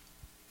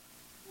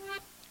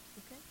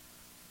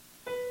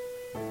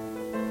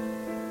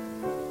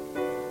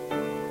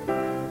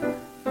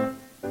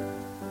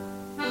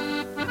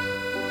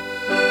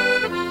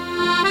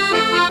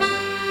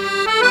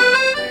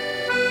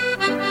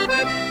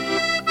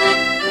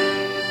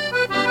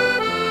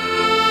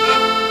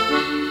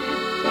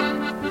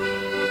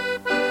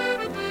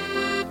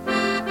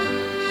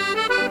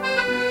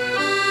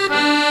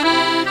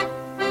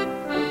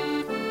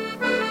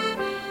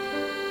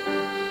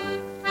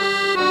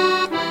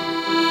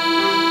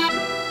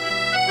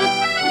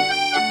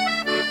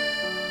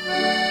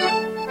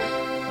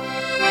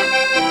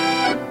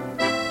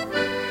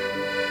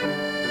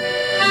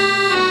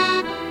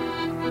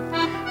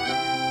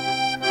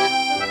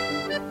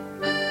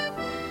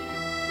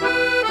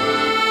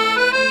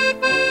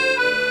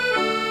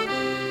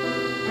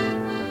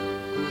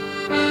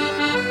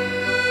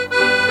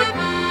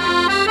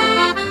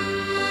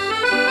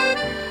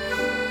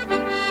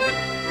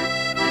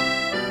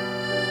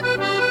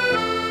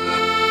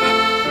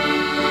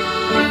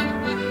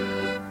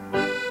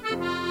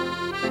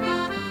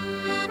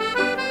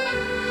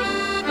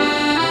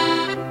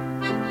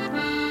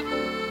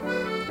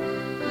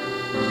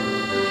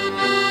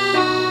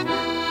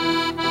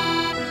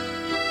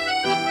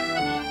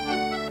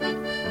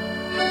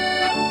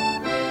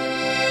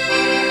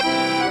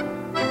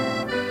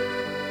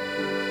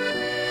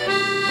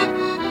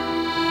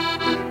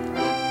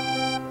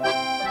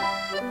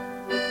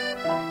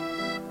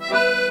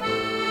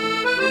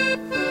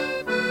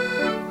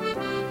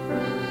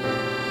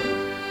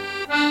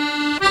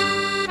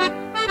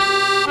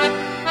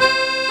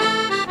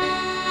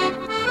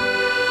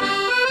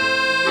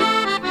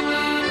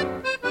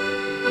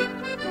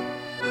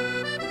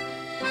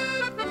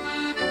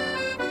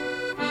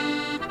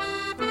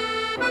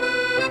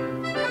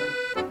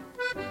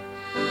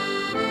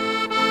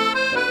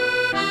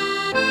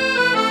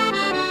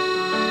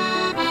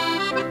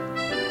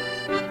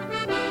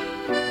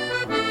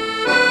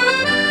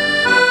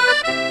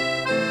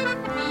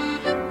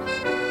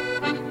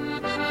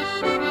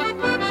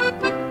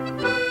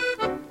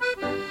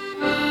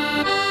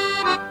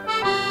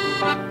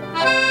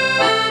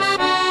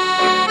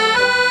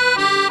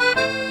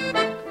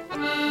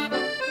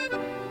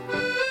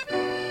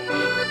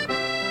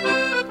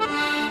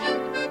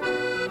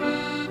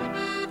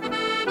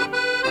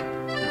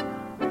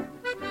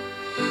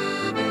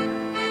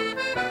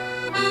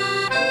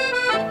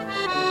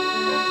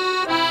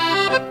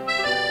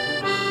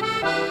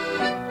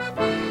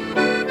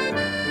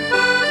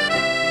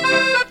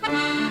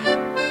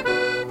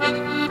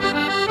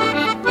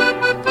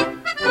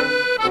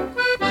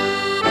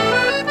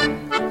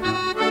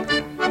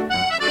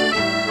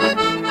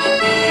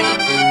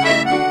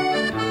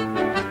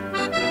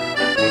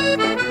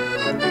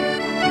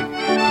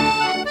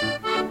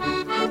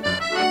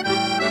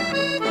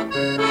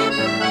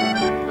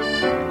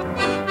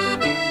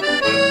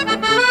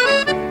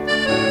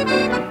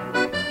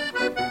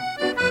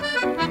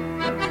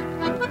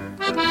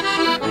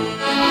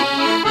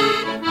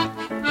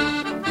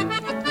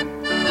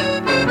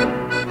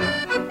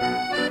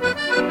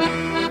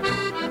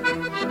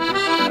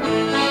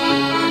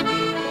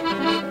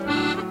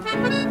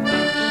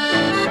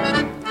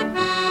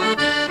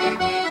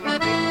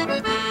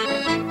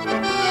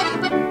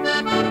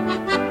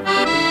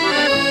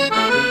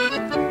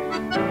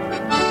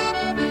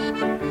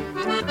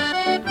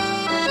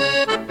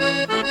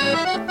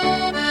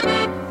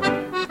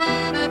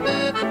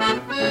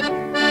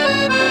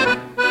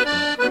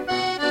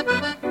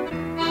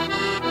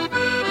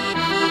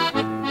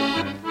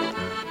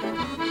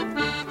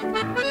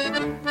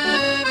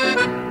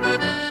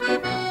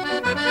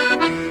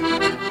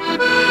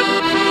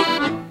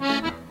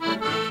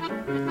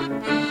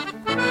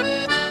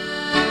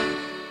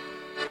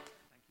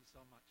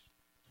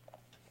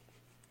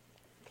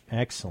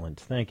 Excellent.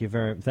 Thank you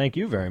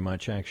very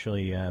much,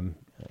 actually,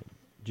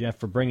 Jeff,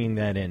 for bringing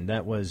that in.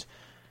 That was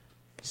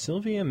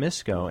Sylvia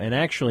Misko. And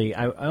actually,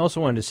 I also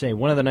wanted to say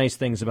one of the nice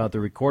things about the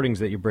recordings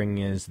that you're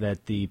bringing is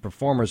that the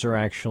performers are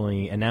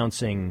actually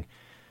announcing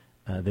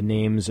the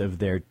names of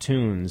their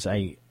tunes.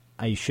 I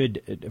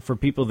should, for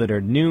people that are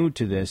new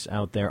to this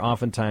out there,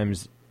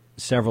 oftentimes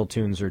several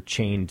tunes are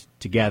chained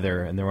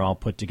together and they're all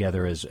put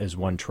together as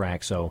one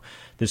track. So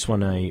this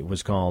one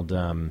was called...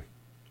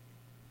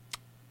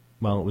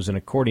 Well, it was an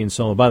accordion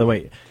solo. By the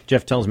way,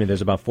 Jeff tells me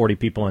there's about 40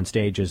 people on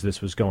stage as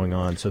this was going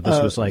on, so this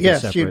was like a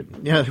separate...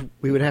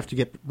 we would have to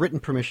get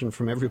written permission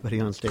from everybody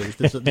on stage.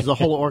 There's a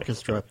whole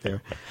orchestra up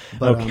there.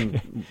 But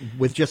Okay.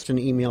 With just an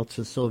email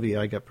to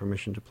Sylvia, I got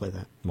permission to play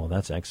that. Well,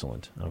 that's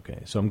excellent.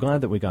 Okay, so I'm glad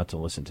that we got to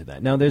listen to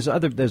that. Now, there's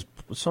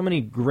so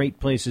many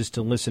great places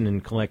to listen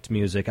and collect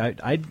music.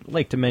 I'd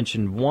like to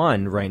mention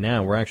one right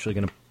now. We're actually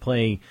going to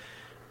play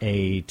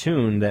a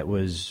tune that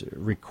was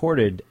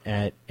recorded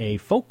at a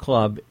folk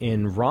club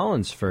in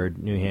Rollinsford,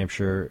 New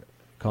Hampshire,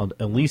 called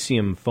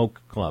Elysium Folk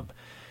Club.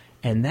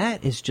 And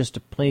that is just a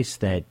place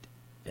that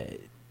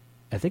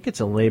I think it's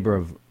a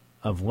labor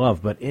of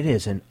love, but it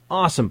is an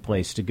awesome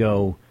place to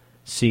go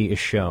see a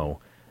show.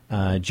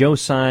 Joe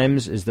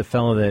Symes is the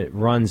fellow that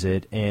runs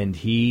it, and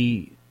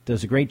he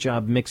does a great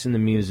job mixing the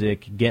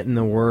music, getting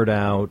the word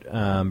out,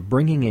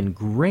 bringing in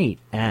great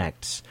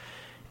acts.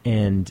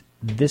 And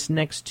this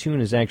next tune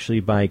is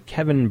actually by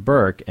Kevin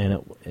Burke,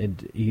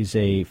 and he's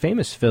a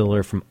famous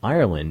fiddler from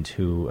Ireland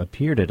who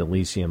appeared at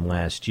Elysium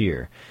last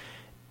year.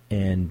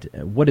 And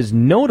what is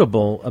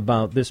notable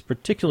about this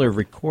particular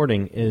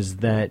recording is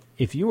that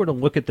if you were to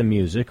look at the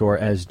music, or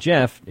as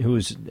Jeff,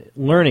 who's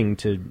learning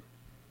to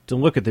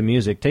look at the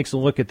music, takes a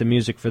look at the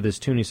music for this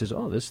tune, he says,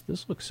 oh, this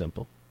looks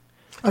simple.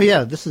 Oh,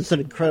 yeah, this is an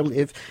incredible...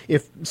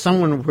 If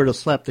someone were to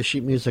slap the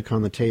sheet music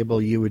on the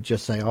table, you would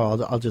just say,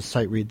 oh, I'll just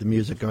sight read the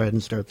music, go ahead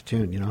and start the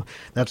tune, you know.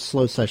 That's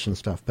slow session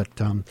stuff. But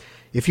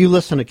if you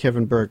listen to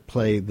Kevin Burke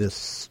play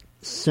this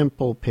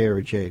simple pair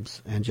of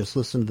jigs and just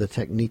listen to the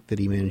technique that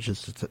he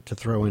manages to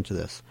throw into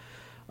this,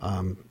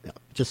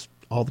 just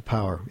all the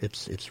power.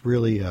 It's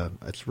really a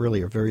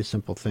very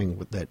simple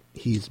thing that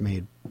he's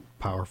made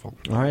powerful.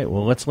 All right,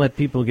 well, let's let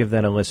people give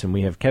that a listen.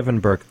 We have Kevin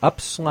Burke, Up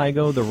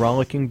Sligo, the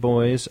Rollicking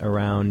Boys,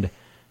 around...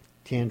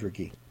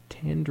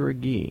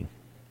 Tandragee.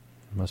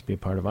 Must be a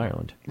part of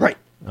Ireland. Right.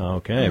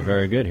 Okay,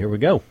 very good. Here we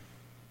go.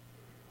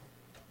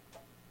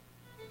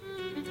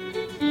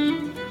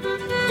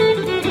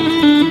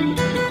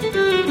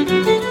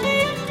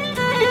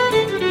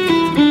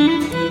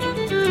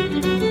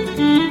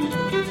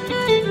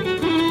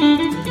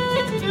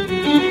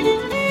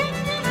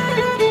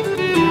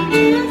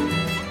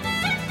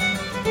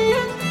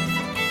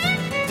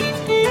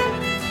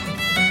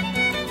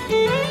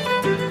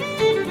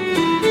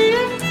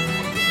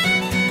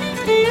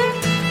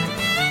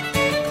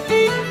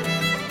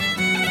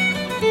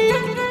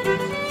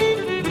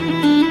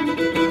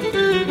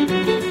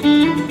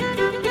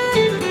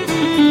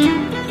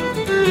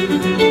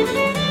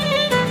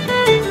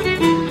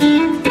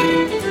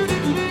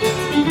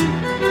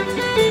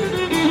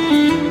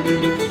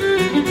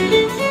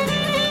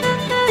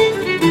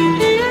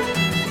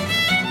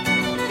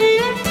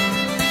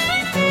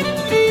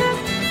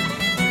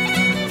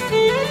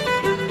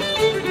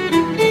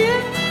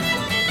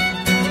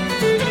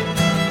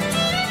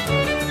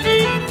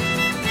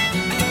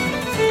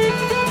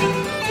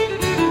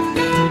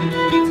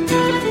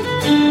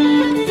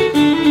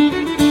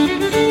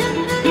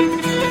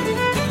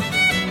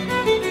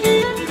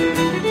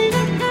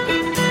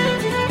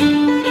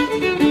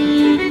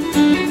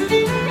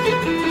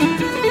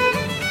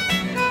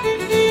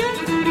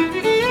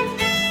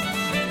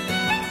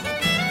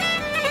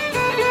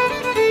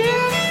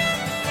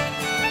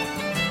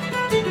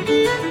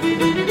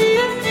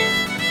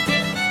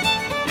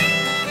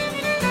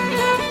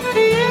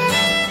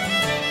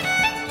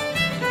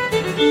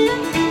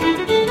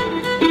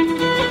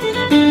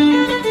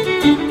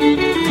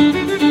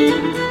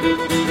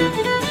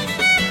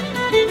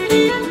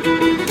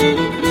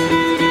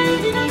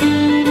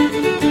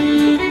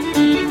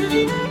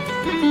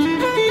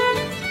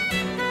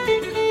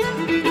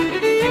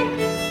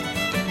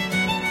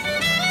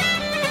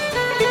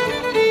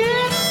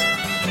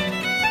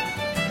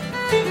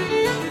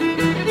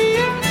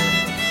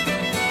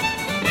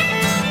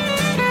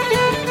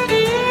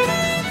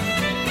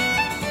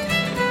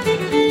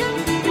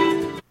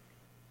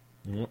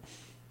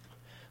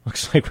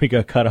 Looks like we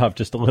got cut off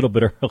just a little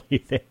bit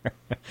early there.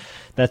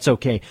 That's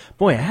okay.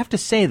 Boy, I have to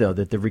say, though,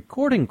 that the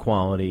recording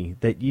quality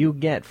that you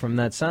get from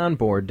that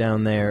soundboard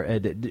down there,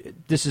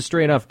 this is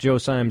straight off Joe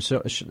Symes'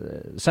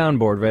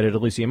 soundboard right at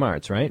Elysium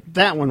Arts, right?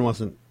 That one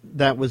wasn't.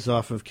 That was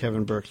off of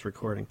Kevin Burke's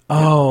recording.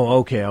 Oh,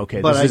 okay.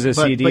 But this is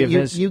a CD of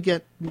his? You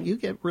get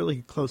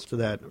really close to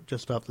that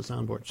just off the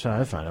soundboard. So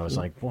I found I was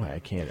like, boy, I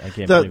can't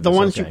believe the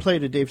ones okay. you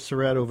played at Dave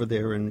Surratt over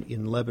there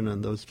in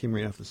Lebanon, those came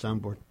right off the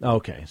soundboard.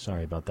 Okay,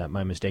 sorry about that.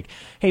 My mistake.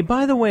 Hey,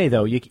 by the way,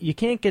 though, you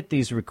can't get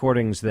these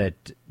recordings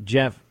that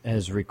Jeff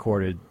has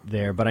recorded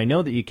there, but I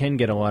know that you can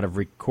get a lot of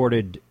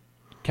recorded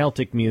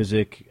Celtic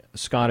music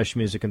Scottish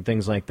music and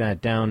things like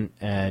that down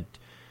at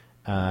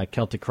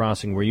Celtic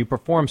Crossing, where you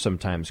perform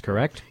sometimes,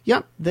 correct?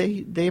 Yeah,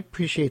 they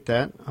appreciate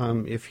that.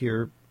 If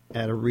you're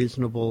at a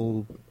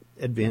reasonable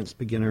advanced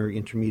beginner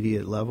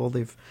intermediate level,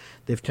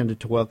 they've tended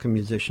to welcome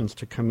musicians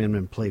to come in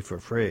and play for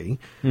free.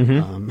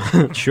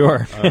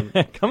 Sure.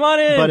 Come on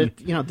in.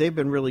 But they've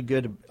been really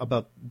good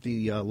about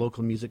the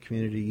local music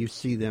community. You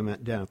see them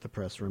down at the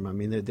press room. I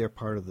mean, they're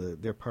part of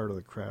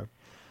the crowd.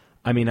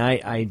 I mean,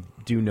 I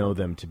do know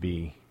them to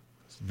be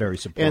very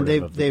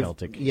supportive of the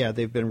Celtic. Yeah,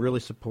 they've been really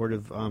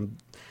supportive.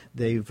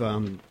 They've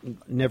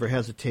never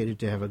hesitated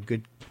to have a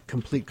good,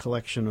 complete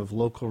collection of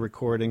local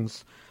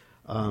recordings.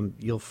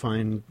 You'll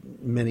find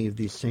many of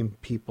these same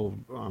people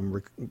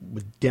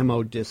with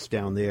demo discs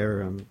down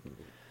there.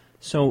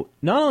 So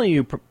not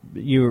only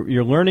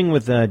you're learning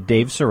with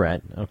Dave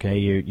Surratt, okay,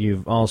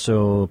 you've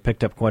also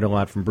picked up quite a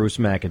lot from Bruce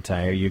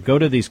McIntyre. You go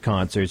to these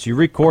concerts, you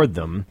record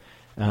them.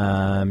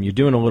 You're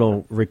doing a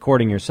little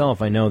recording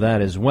yourself. I know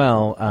that as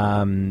well.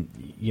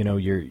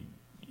 You're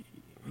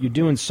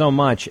doing so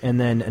much, and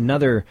then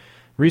another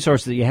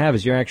resource that you have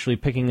is you're actually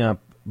picking up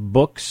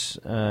books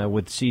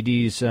with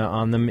CDs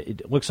on them.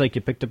 It looks like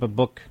you picked up a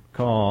book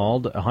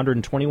called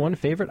 121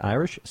 Favorite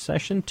Irish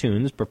Session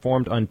Tunes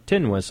Performed on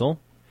Tin Whistle.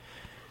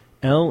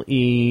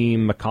 L.E.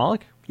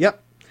 McCulloch?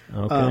 Yep.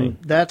 Okay.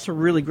 That's a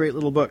really great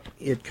little book.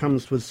 It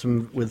comes with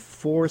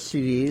 4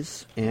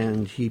 CDs,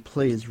 and he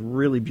plays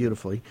really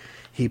beautifully.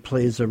 He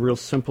plays a real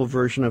simple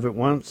version of it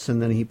once,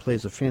 and then he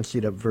plays a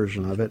fancied-up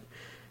version of it.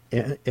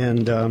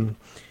 And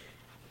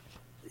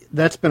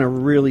that's been a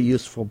really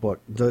useful book.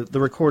 The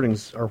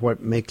recordings are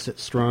what makes it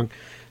strong.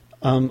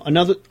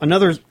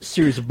 Another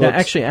series of books. Now,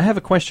 actually, I have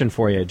a question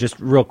for you, just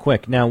real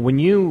quick. Now, when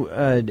you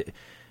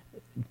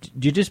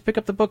do you just pick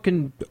up the book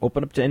and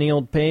open up to any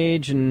old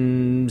page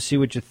and see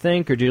what you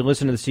think, or do you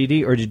listen to the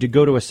CD, or did you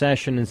go to a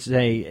session and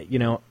say,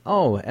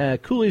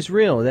 Cooley's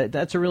Real,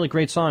 that's a really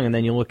great song, and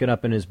then you look it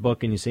up in his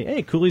book and you say,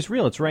 hey, Cooley's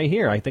Real, it's right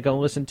here. I think I'll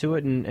listen to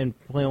it and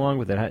play along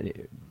with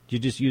it. Do you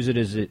just use it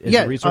as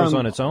a resource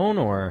on its own,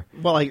 or?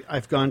 Well,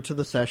 I've gone to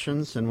the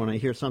sessions, and when I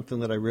hear something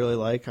that I really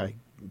like, I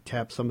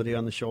tap somebody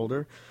on the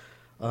shoulder.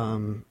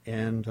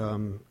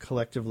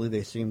 Collectively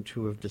they seem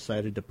to have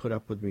decided to put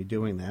up with me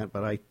doing that,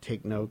 but I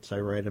take notes, I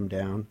write them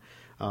down.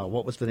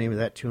 What was the name of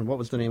that tune? What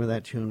was the name of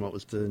that tune? What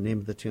was the name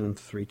of the tune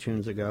 3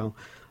 tunes ago?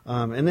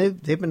 And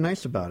they've been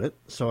nice about it.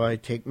 So I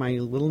take my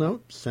little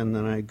notes, and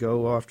then I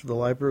go off to the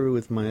library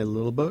with my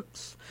little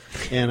books,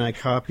 and I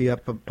copy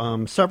up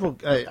several.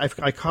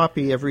 I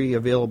copy every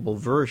available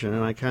version,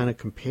 and I kind of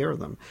compare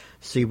them,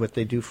 see what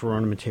they do for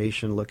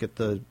ornamentation, look at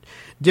the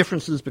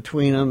differences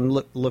between them,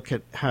 look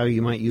at how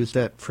you might use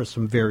that for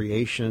some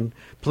variation,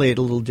 play it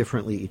a little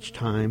differently each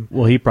time.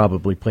 Well, he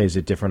probably plays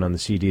it different on the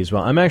CD as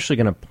well. I'm actually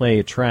going to play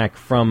a track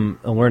from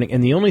a learning,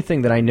 and the only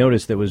thing that I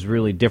noticed that was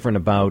really different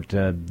about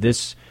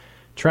this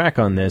track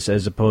on this,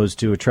 as opposed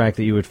to a track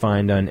that you would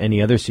find on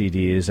any other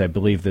CD, is I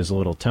believe there's a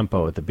little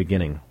tempo at the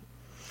beginning.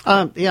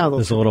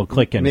 There's a little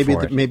click in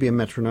for it. Maybe a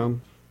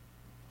metronome.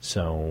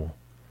 So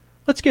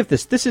let's give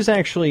this. This is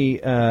actually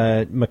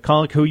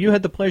McCulloch, who you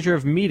had the pleasure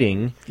of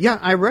meeting. Yeah,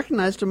 I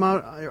recognized him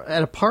out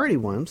at a party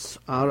once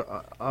from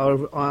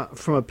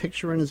a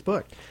picture in his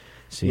book.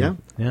 See? Yeah,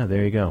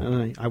 there you go.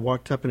 And I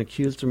walked up and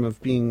accused him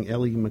of being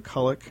Ellie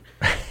McCulloch,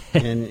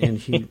 and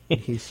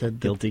he said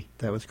guilty.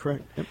 That was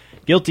correct. Yep.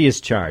 Guilty as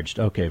charged.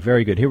 Okay,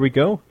 very good. Here we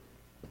go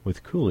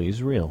with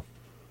Cooley's Real.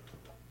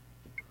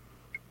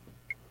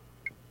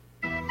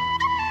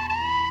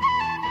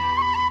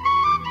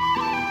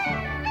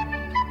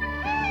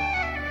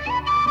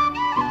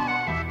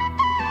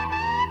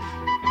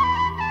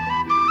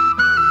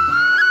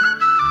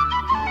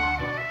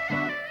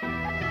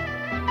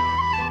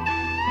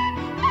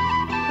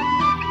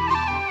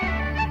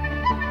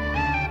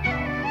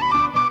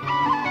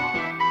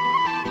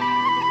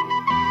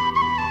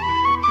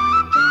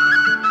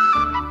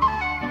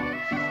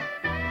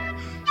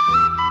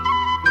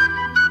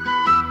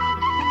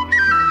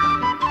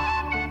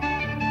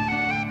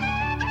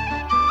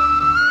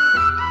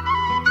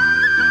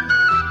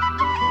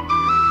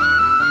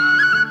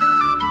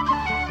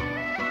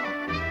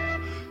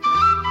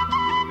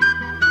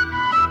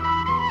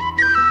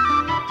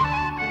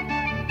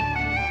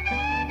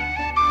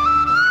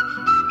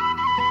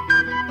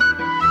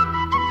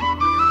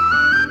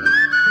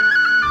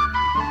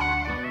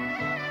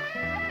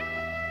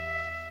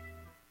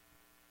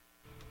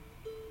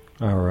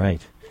 All right.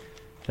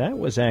 That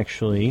was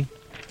actually...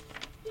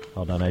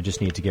 Hold on, I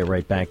just need to get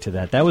right back to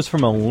that. That was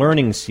from a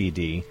learning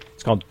CD.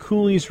 It's called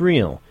Cooley's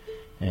Real.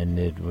 And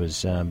it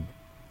was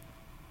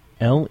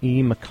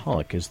L.E.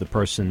 McCulloch is the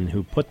person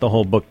who put the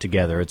whole book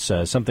together. It's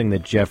something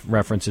that Jeff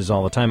references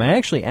all the time. I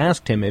actually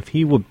asked him if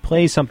he would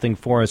play something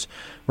for us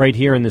right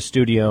here in the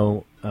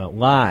studio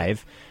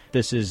live.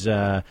 This is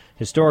a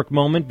historic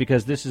moment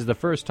because this is the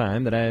first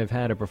time that I have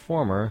had a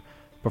performer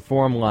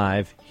perform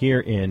live here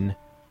in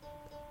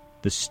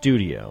the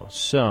studio.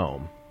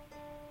 So,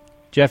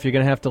 Jeff, you're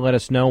going to have to let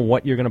us know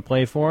what you're going to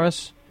play for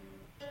us.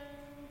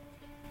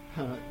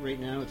 Right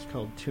now it's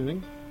called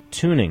Tuning.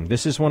 tuning.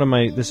 This is one of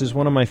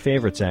my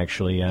favorites,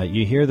 actually.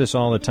 You hear this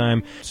all the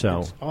time.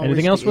 So, Always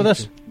anything else the with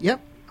us? ancient-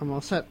 Yep, I'm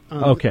all set.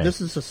 Okay.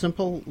 This is a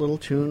simple little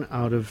tune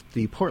out of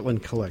the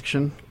Portland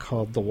collection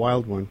called The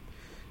Wild One.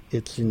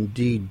 It's in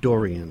D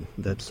Dorian.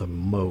 That's a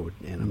mode,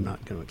 and I'm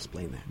not going to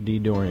explain that. D.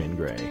 Dorian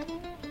Gray.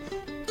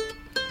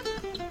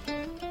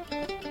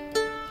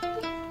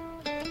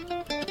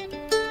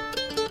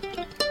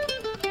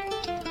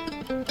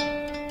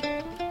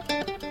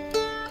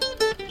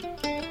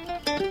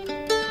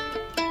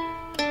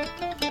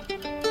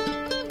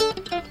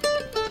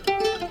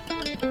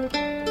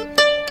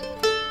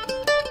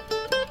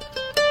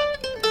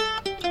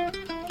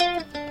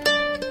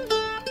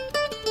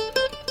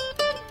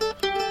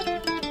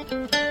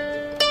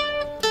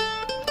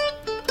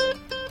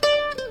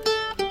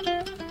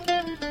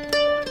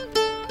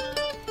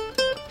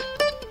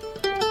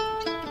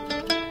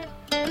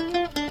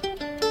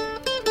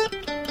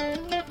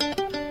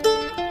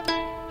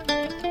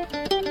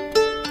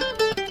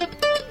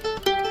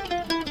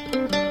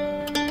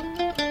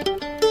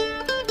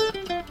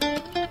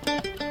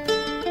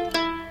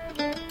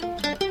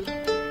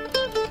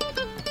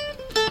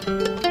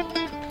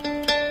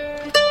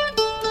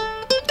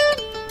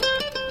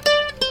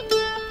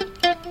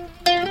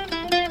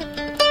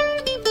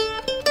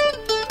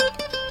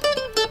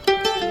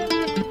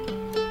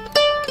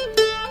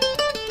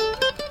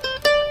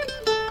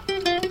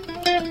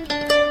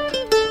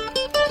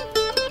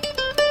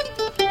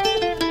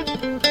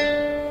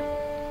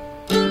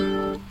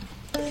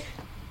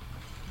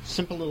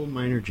 Simple little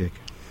minor jig.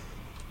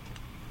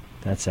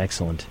 That's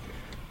excellent.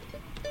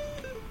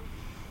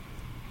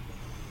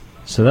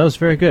 So that was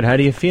very good. How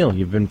do you feel?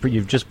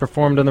 You've just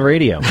performed on the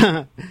radio.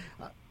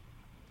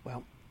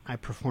 Well, I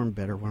performed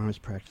better when I was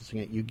practicing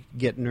it. You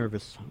get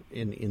nervous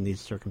in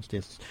these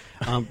circumstances.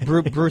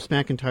 Bruce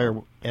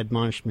McIntyre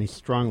admonished me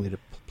strongly to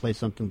play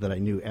something that I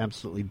knew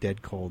absolutely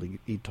dead cold.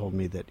 He told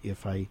me that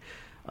if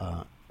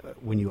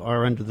when you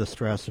are under the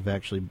stress of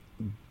actually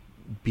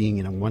being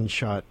in a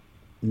one-shot,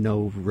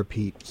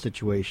 no-repeat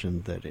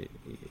situation, that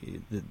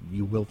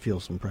you will feel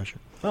some pressure.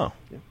 Oh.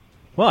 Yeah.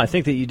 Well, I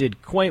think that you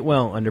did quite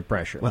well under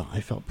pressure. Well,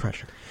 I felt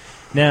pressure.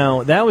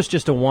 Now, that was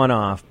just a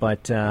one-off,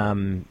 but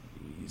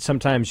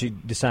sometimes you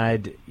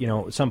decide,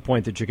 at some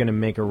point that you're going to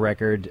make a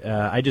record.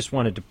 I just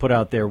wanted to put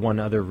out there one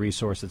other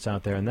resource that's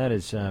out there, and that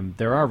is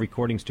there are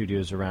recording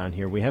studios around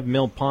here. We have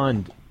Mill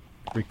Pond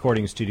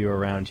recording studio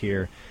around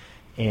here,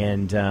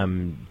 and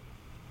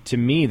to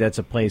me, that's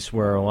a place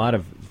where a lot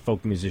of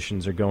folk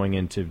musicians are going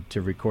in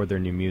to record their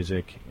new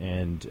music,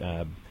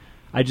 and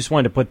I just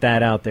wanted to put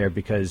that out there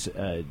because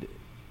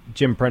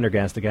Jim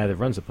Prendergast, the guy that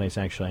runs the place,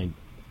 actually,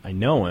 I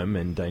know him,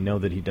 and I know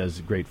that he does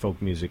great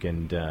folk music,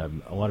 and a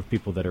lot of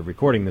people that are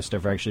recording this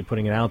stuff are actually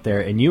putting it out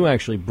there, and you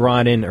actually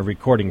brought in a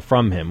recording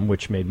from him,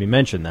 which made me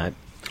mention that.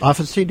 Off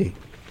his CD.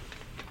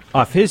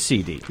 Off his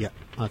CD? Yeah,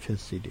 off his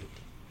CD.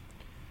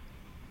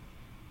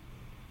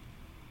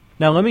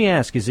 Now, let me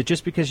ask, is it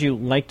just because you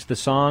liked the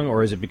song,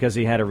 or is it because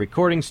he had a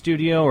recording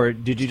studio, or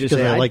did you just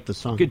say... I like the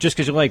song. Just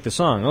because you like the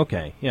song,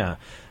 okay, yeah.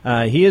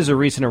 He is a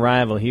recent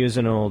arrival. He is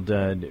an old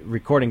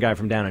recording guy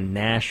from down in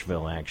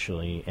Nashville,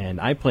 actually, and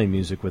I play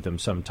music with him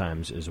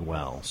sometimes as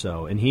well.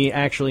 And he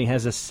actually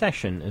has a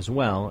session as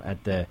well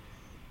at the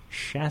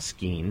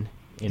Shaskeen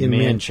in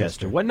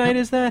Manchester. What night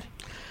is that?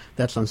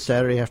 That's on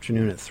Saturday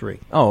afternoon at 3.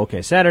 Oh,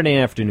 okay. Saturday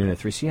afternoon at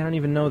 3. See, I don't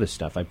even know this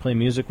stuff. I play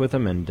music with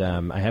him, and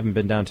I haven't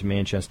been down to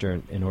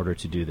Manchester in order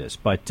to do this.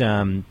 But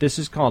this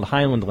is called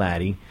Highland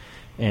Laddie,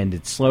 and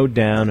it's slowed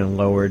down and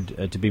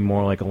lowered to be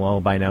more like a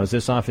lullaby. Now, is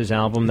this off his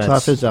album? It's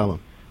off his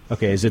album.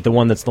 Okay, is it the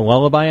one that's the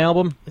lullaby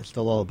album? It's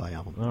the lullaby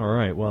album. All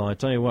right. Well, I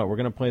tell you what, we're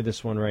going to play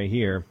this one right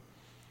here,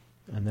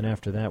 and then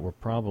after that, we're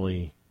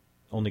probably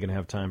only going to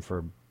have time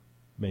for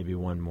maybe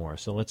one more.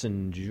 So let's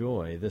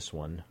enjoy this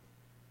one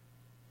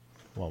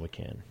while we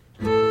can.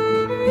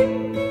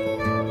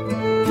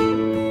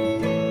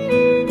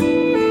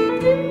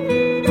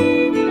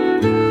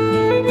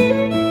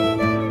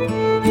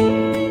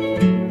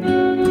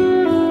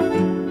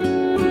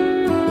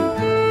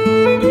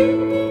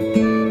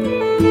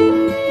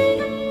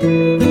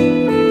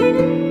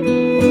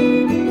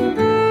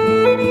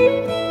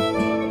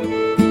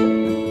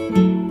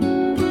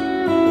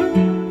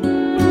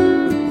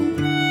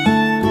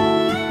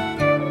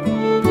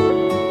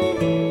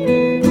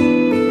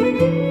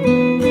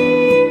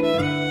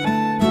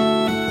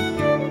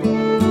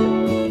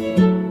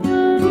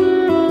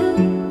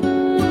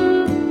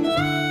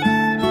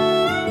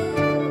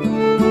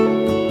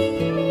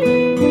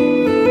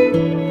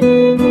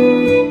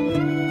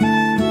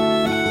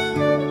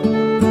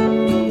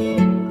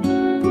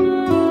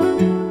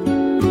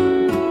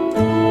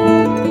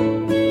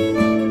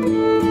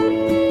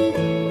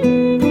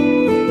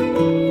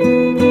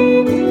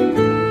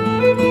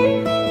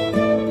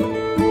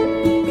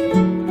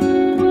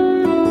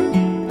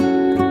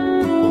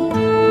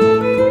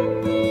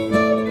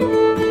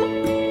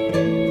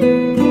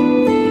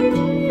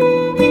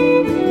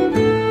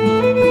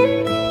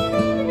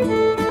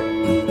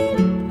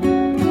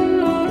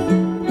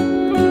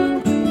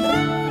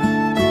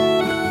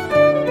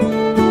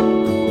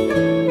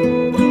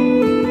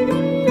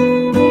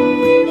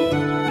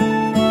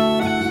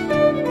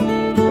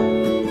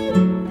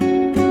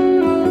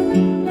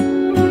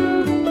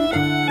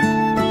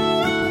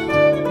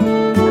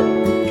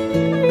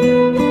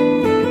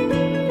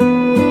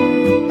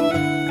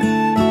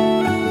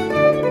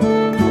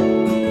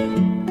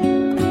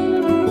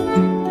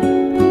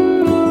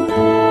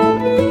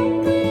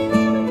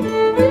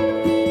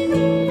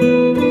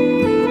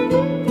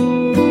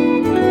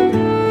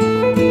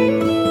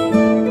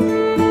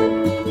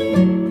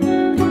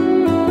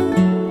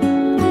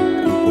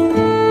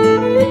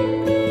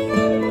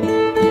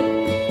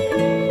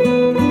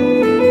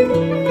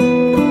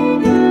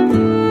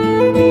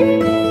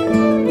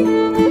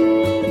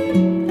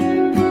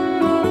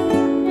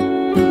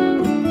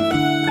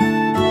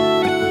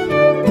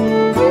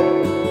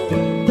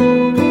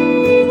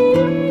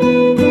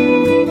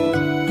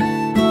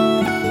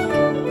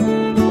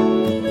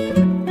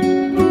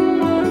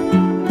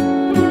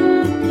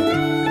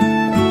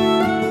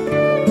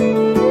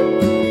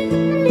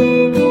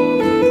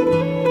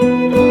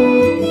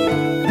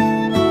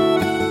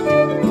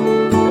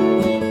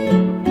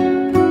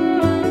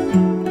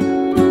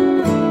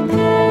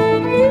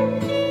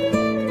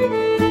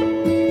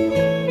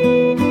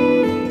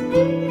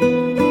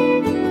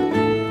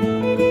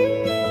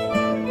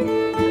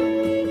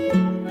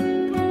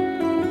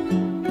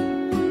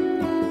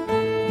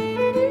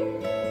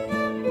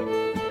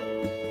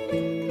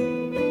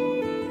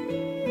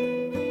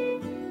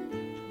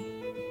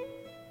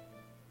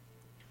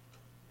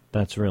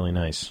 That's really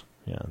nice.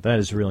 Yeah, that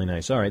is really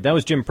nice. All right, that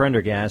was Jim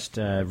Prendergast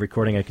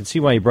recording. I can see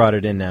why he brought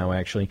it in now,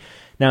 actually.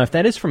 Now, if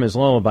that is from his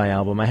Lullaby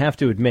album, I have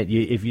to admit,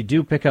 if you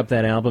do pick up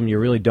that album, you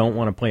really don't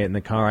want to play it in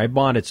the car. I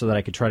bought it so that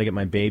I could try to get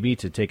my baby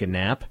to take a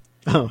nap.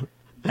 Oh.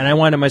 And I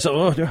wanted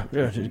myself, got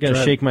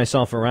to shake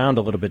myself around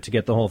a little bit to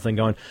get the whole thing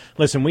going.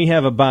 Listen, we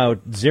have about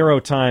 0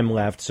 time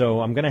left,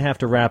 so I'm going to have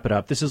to wrap it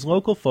up. This is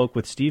Local Folk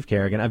with Steve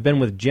Kerrigan. I've been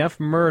with Jeff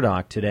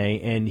Murdoch today,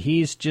 and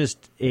he's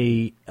just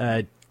a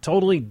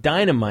totally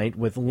dynamite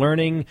with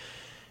learning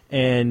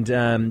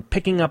and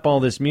picking up all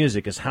this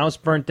music. His house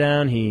burnt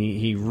down.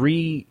 He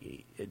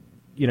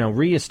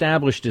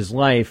reestablished his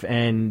life,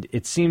 and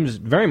it seems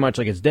very much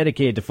like it's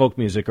dedicated to folk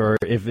music, or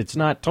if it's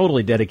not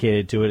totally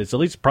dedicated to it, it's at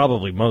least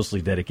probably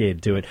mostly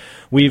dedicated to it.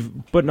 We've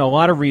put in a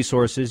lot of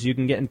resources. You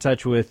can get in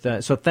touch with,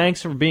 so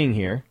thanks for being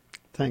here.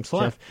 Thanks a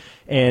lot. Jeff.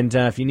 And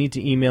if you need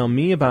to email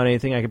me about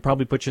anything, I could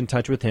probably put you in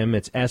touch with him.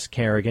 It's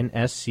scarrigan,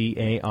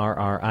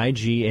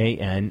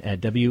 SCARRIGAN,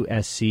 at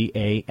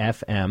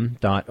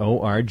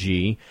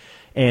WSCAFM.org.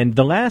 And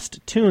the last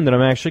tune that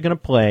I'm actually going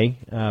to play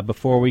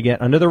before we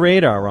get under the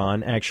radar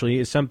on, actually,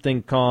 is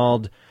something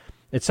called,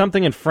 it's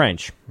something in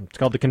French. It's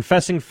called The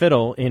Confessing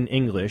Fiddle in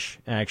English,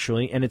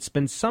 actually. And it's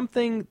been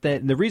something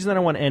that, the reason that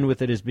I want to end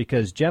with it is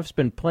because Jeff's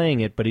been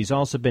playing it, but he's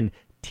also been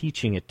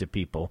teaching it to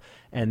people.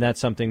 And that's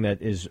something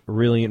that is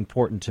really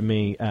important to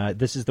me.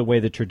 This is the way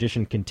the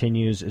tradition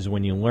continues, is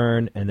when you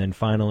learn and then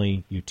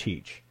finally you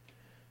teach.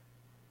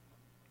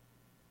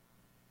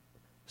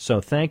 So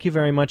thank you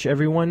very much,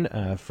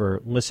 everyone,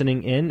 for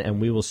listening in,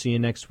 and we will see you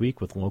next week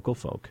with Local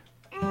Folk.